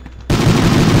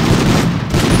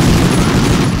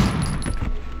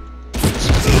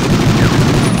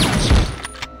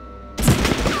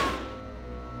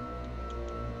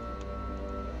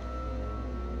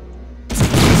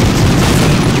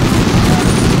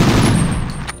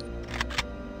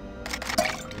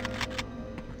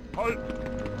 Halt!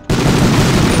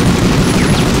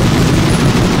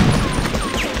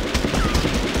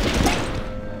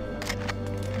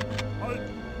 Halt!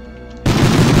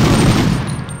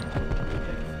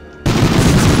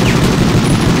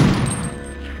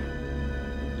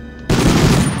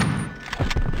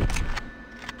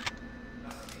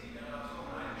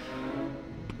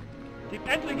 Gib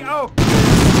endlich auf!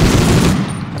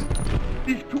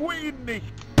 Ich tue ihn nicht!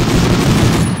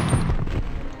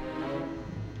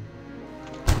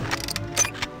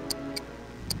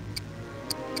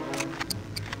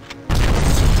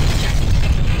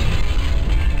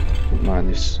 Mind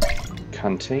this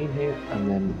canteen here, and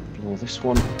then blow this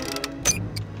one.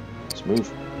 Let's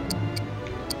move.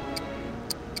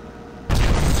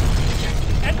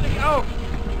 Endlich auf!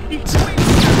 Ich tue ihn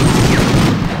nicht!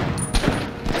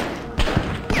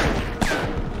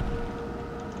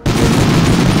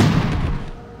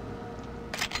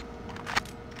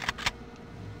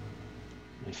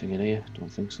 Anything in here?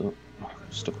 Don't think so. Oh,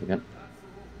 stuck again.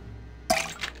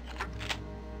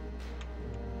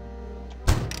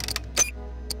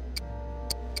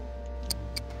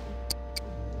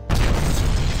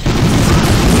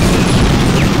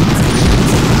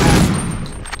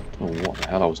 What the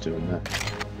hell I was doing there?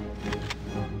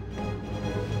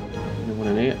 Anyone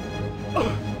in here?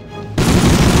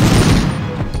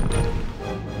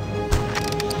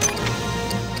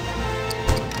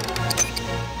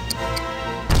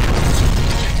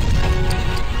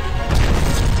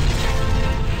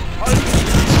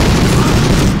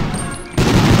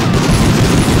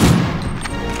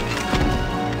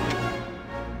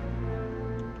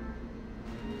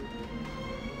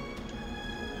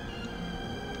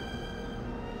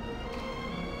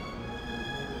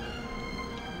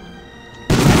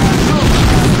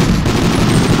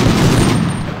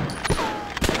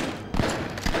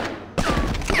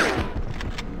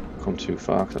 Too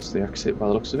far, 'cause that's the exit by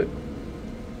the looks of it.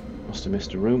 Must have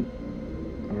missed a room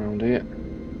around here.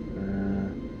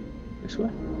 This way?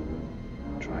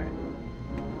 Try it.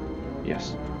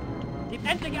 Yes. Gib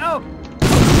endlich auf!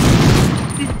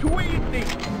 Ich tue ihn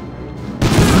nicht!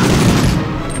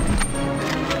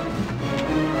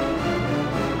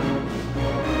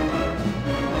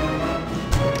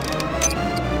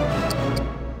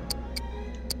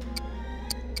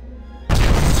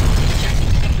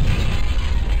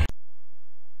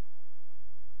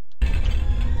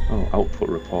 Oh, output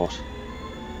report.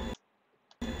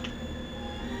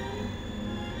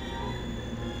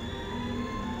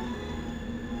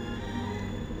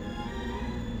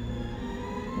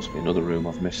 Must be another room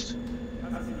I've missed.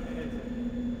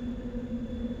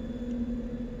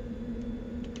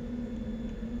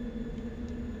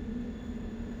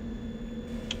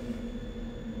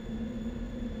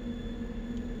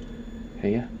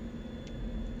 Here.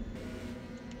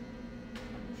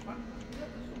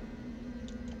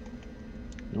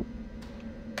 Nope.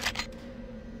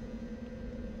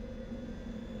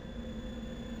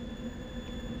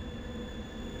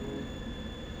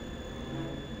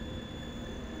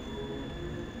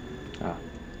 Ah.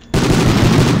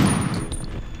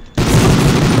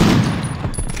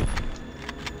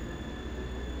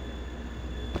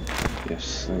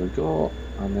 Yes, there we go.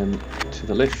 And then to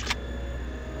the lift.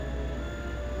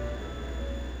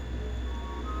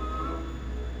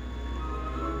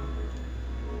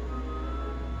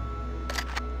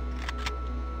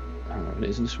 Hang on,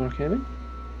 isn't this where I came in?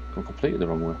 Gone completely the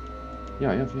wrong way.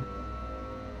 Yeah, I have, yeah.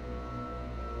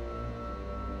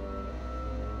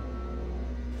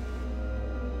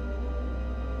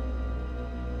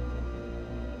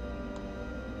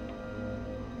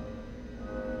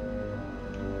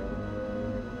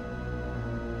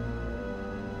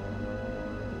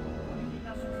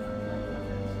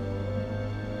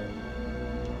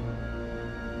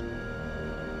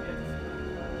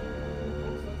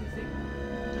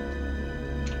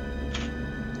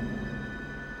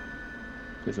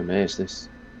 Bit of a maze, this.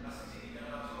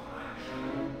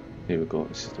 Here we go,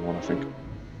 this is the one, I think.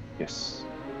 Yes.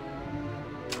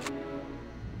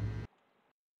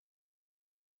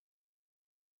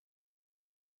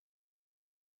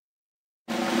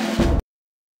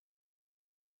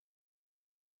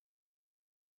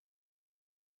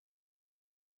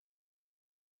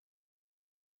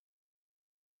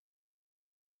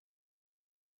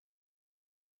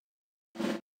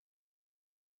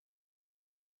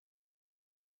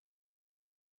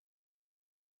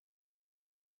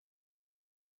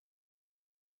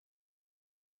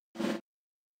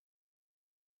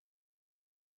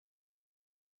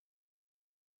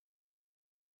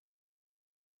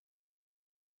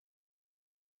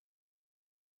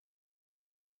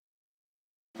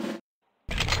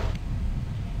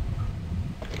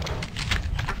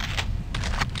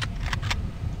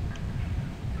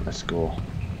 Let's go.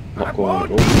 Not going on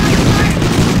at all.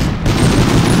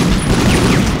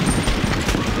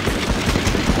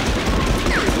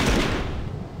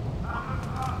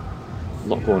 A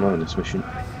lot going on in this mission.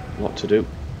 A lot to do.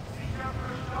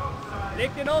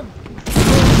 Leg den um!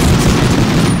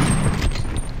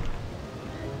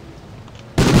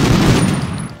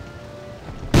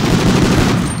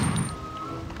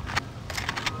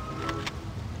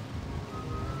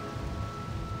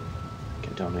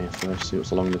 Get down here first, see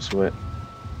what's along this way.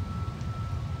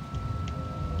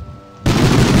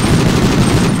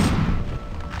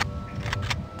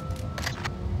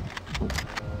 Oh,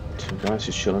 two guys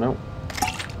just chilling out.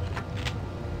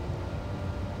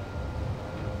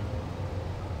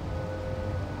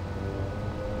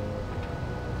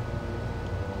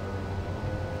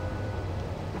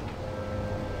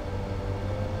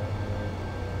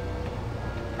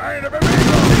 Eine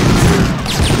Bewegung!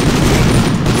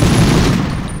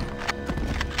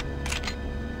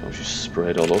 That was just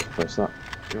sprayed all over the place, that.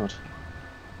 God.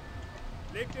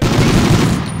 Leg den um!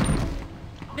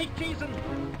 Nicht schießen!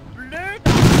 Blöd!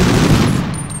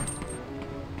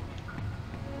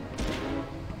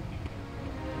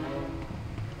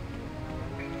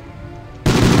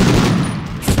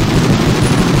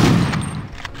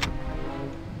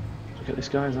 Look at this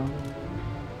guy's on.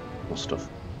 What stuff?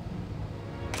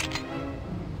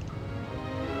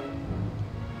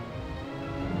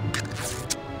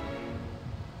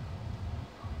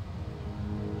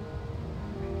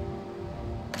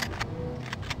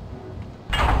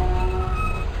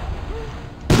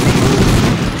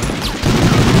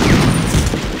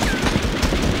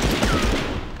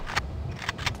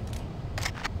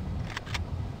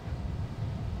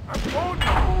 Am Boden!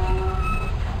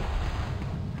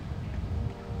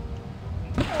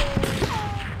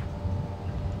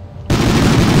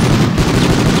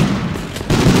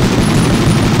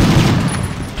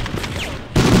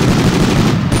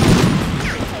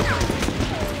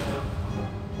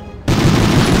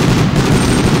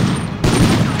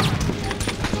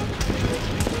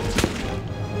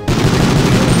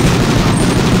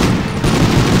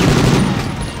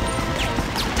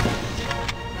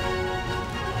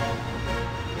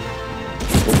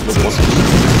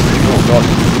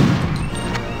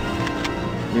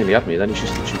 nearly had me then. He's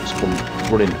just come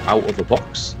running out of a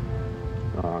box.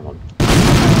 Oh, hang on.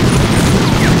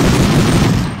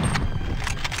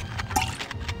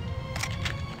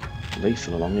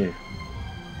 Lethal along here.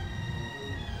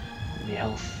 Any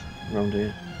health around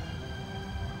here?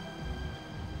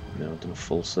 No, I've done a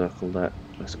full circle there.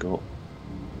 Let's go.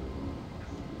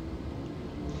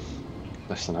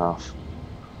 Less than half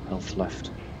health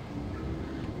left.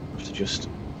 I have to just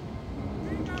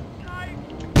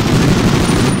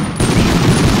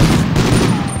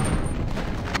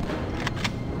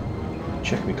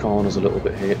check my corners a little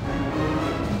bit here.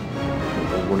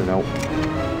 I'm running out.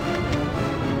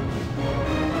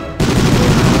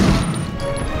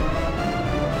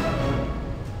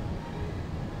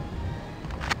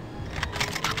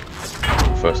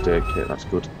 First aid kit, that's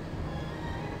good.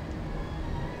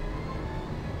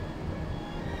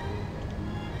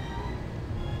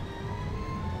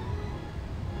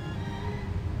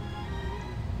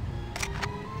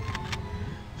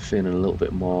 Feeling a little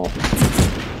bit more.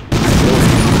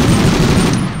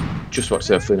 Just about to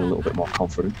say I'm feeling a little bit more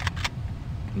confident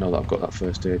now that I've got that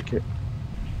first aid kit.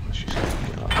 Let's just get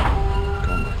that.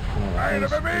 Go on.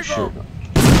 Oh, shoot that.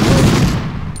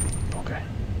 Okay.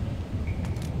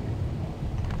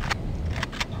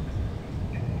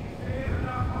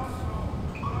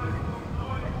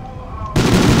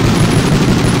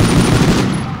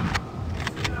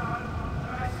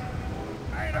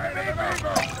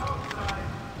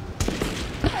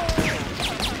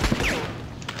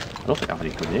 I don't think I have any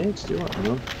grenades, do I? Hang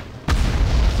on.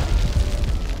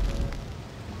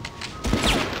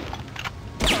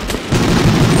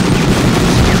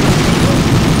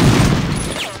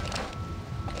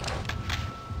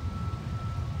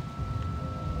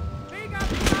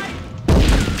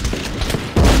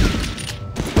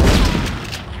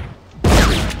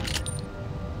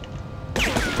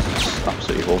 It's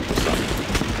absolutely hopeless, that.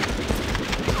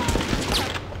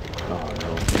 Oh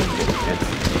no,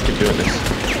 keep doing this.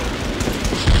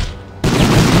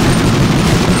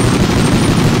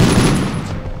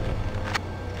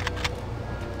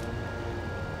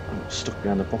 Stuck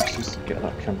behind the boxes to get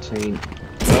that canteen.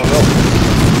 Oh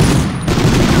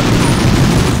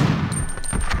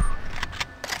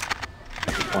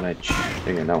no! On edge.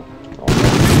 Here now. Oh no.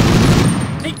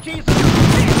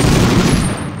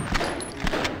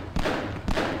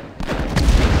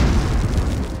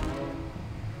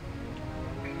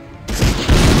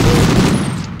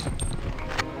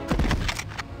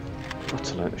 Got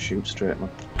to learn to shoot straight, man.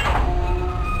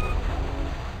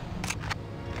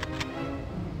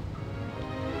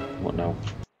 What now?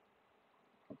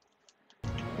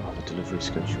 Oh, the delivery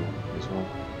schedule as well.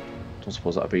 Don't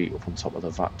suppose that'd be up on top of the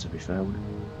VAT, to be fair, would it?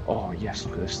 Oh yes,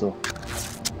 look at this though.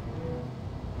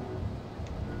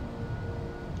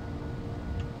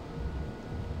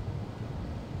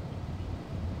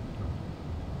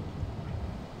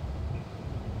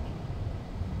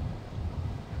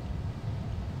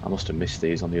 I must have missed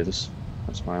these on the others.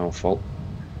 That's my own fault.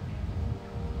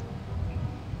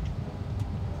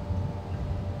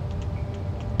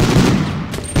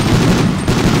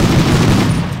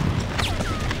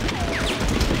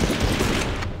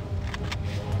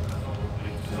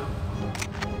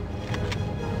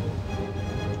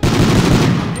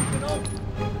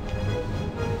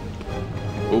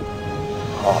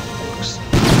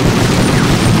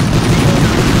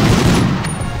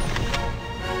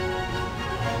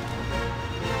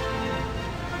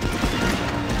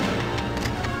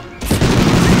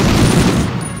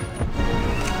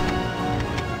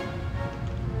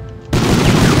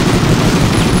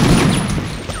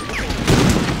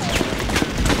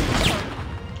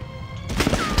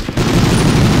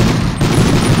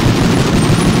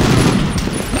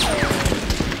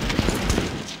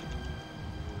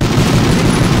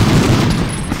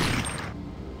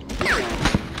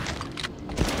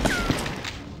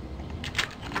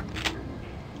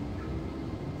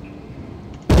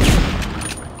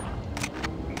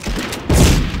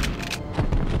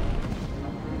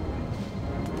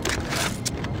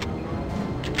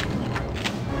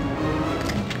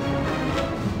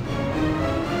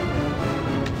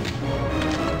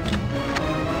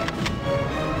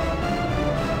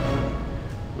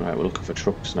 Right, we're looking for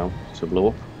trucks now to blow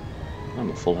up.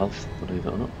 I'm at full health, believe it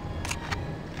or not.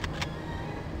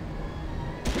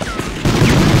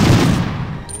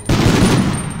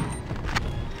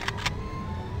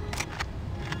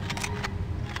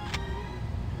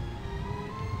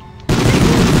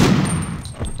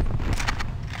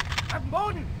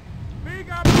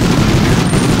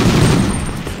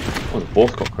 Oh, they've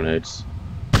both got grenades.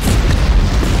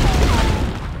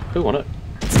 Who won it?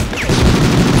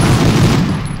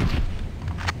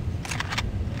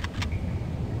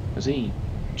 Has he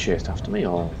chased after me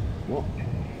or what?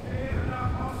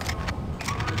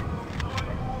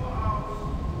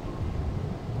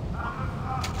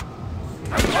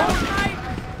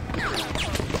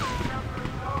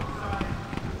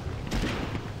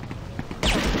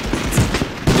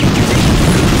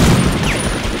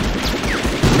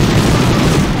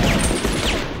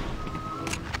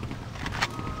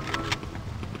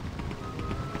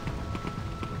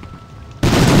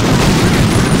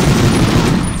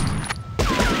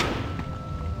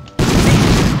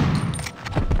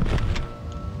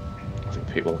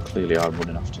 People clearly are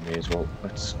running after me as well.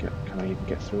 Let's get. Can I even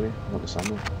get through here? I want this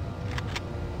ammo.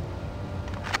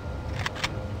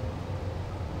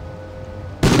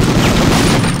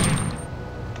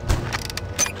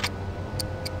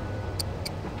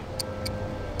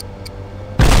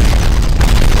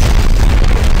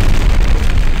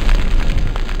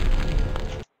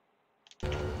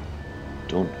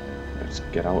 Done. Let's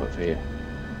get out of here.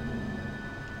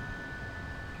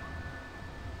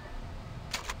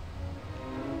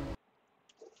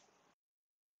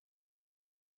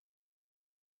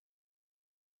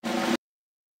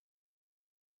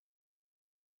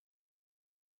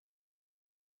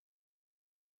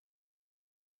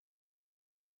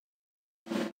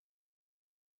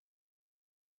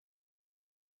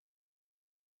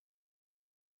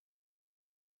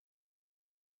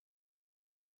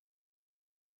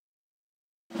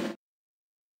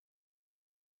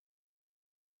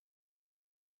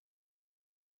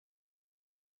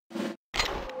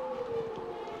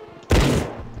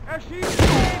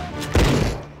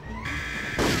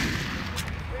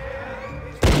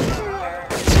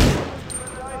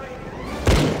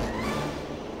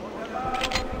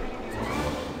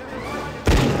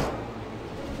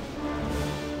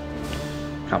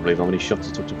 Can't believe how many shots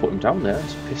it took to put him down there.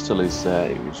 His pistol is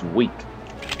it was weak.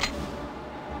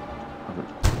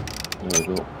 There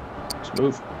we go. Let's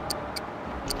move.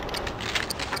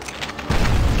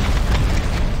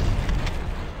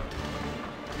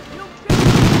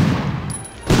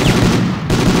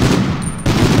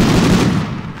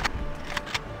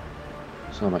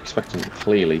 So I'm expecting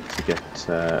clearly to get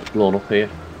blown up here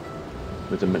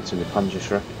with the mitts in the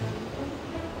Panzerschreck.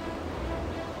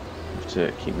 Have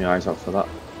to keep my eyes out for that.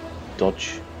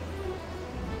 Dodge.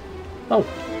 Oh,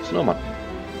 snowman.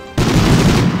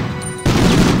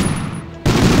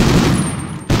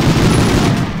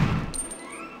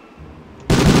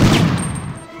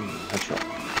 Headshot.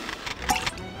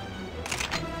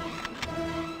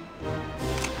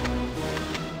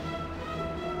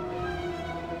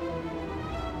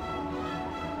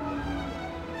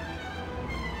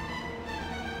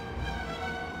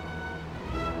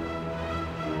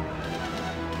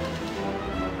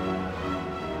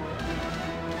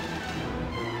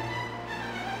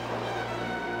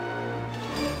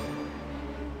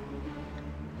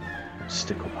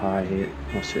 Stick up high here.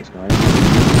 What's this guy?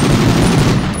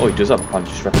 Oh, he does have a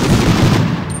Panzerschreck.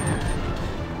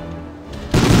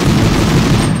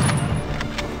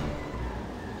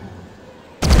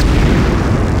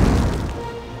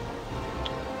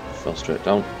 Fell straight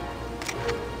down.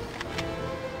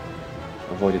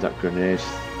 Avoided that grenade.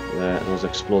 Those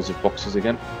explosive boxes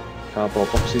again.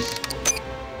 Cardboard boxes.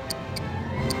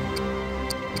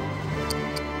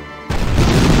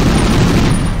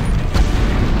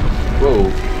 Whoa,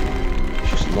 he's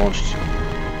just launched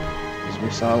his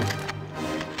missile.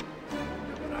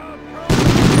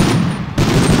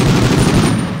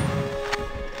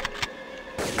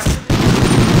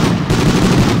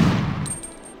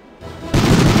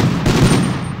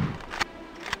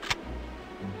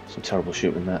 Some terrible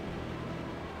shooting there.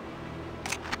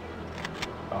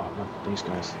 Oh man, these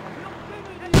guys.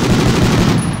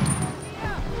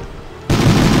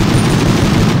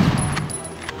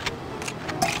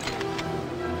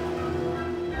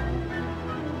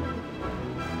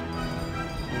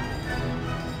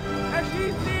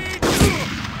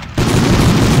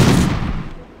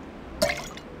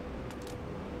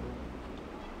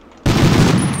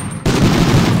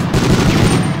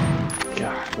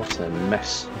 What a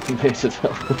mess he made it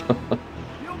up.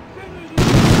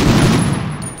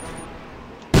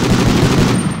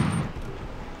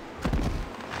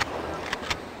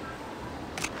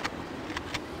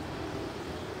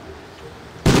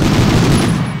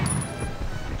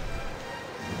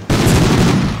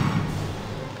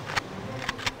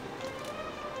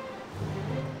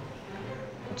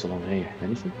 What's along here?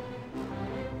 Anything?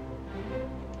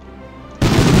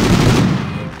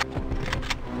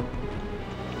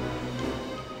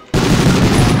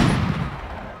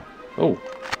 Oh,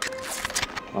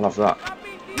 I'll have that.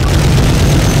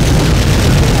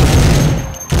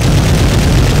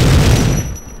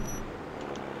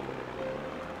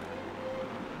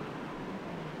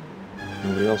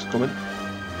 Nobody else coming?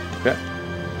 Okay.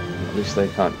 At least they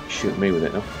can't shoot me with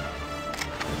it now.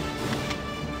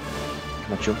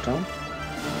 Can I jump down?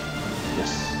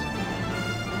 Yes.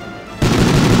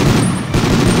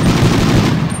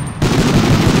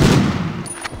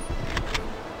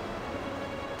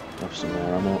 Have some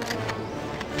more ammo.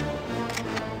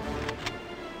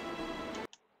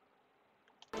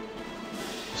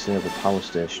 Disable power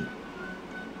station.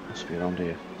 Must be around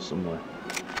here somewhere.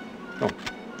 Oh.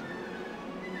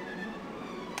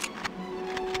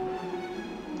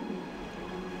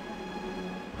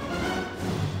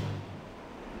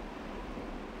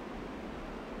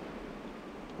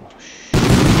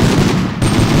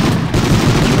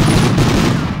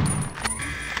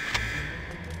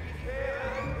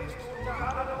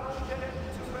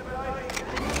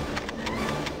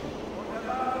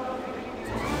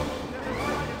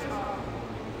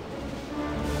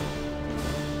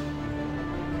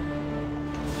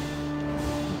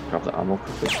 Grab that ammo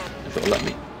quickly, if it'll let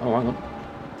me. Oh, hang on.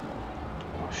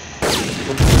 Oh, shit.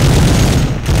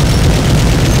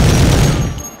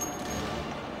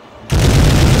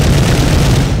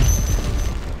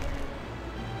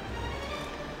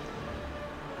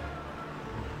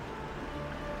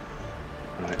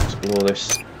 Alright, let's blow this.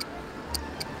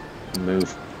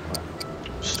 Move.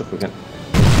 Oh, stuck again.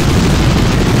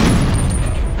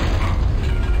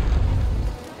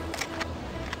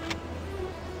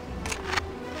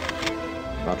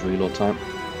 Bad reload time.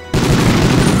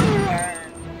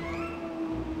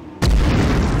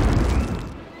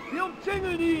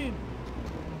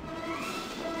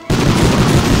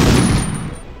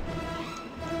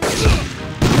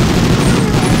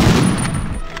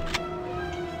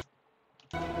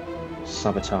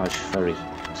 Sabotage ferry.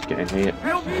 Let's get in here.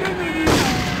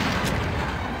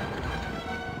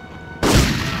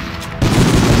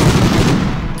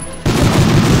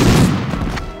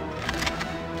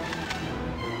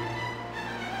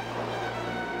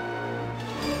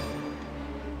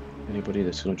 Anybody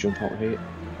that's gonna jump out here?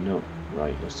 No.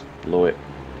 Right, let's blow it.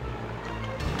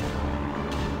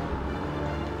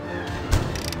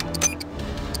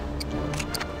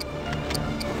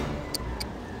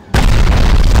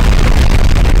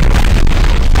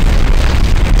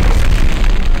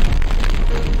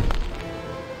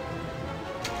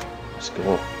 Let's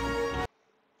go.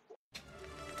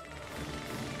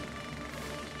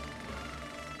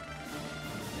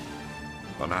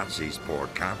 The Nazis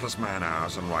poured countless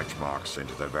man-hours and Reichsmarks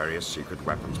into their various secret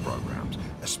weapons programs,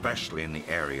 especially in the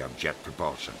area of jet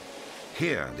propulsion.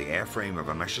 Here, the airframe of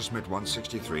a Messerschmitt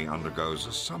 163 undergoes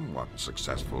a somewhat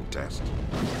successful test.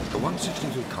 The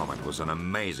 163 Comet was an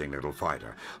amazing little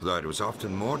fighter, though it was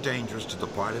often more dangerous to the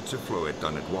pilots who flew it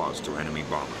than it was to enemy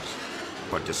bombers.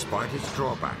 But despite its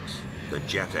drawbacks, the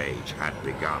jet age had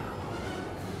begun.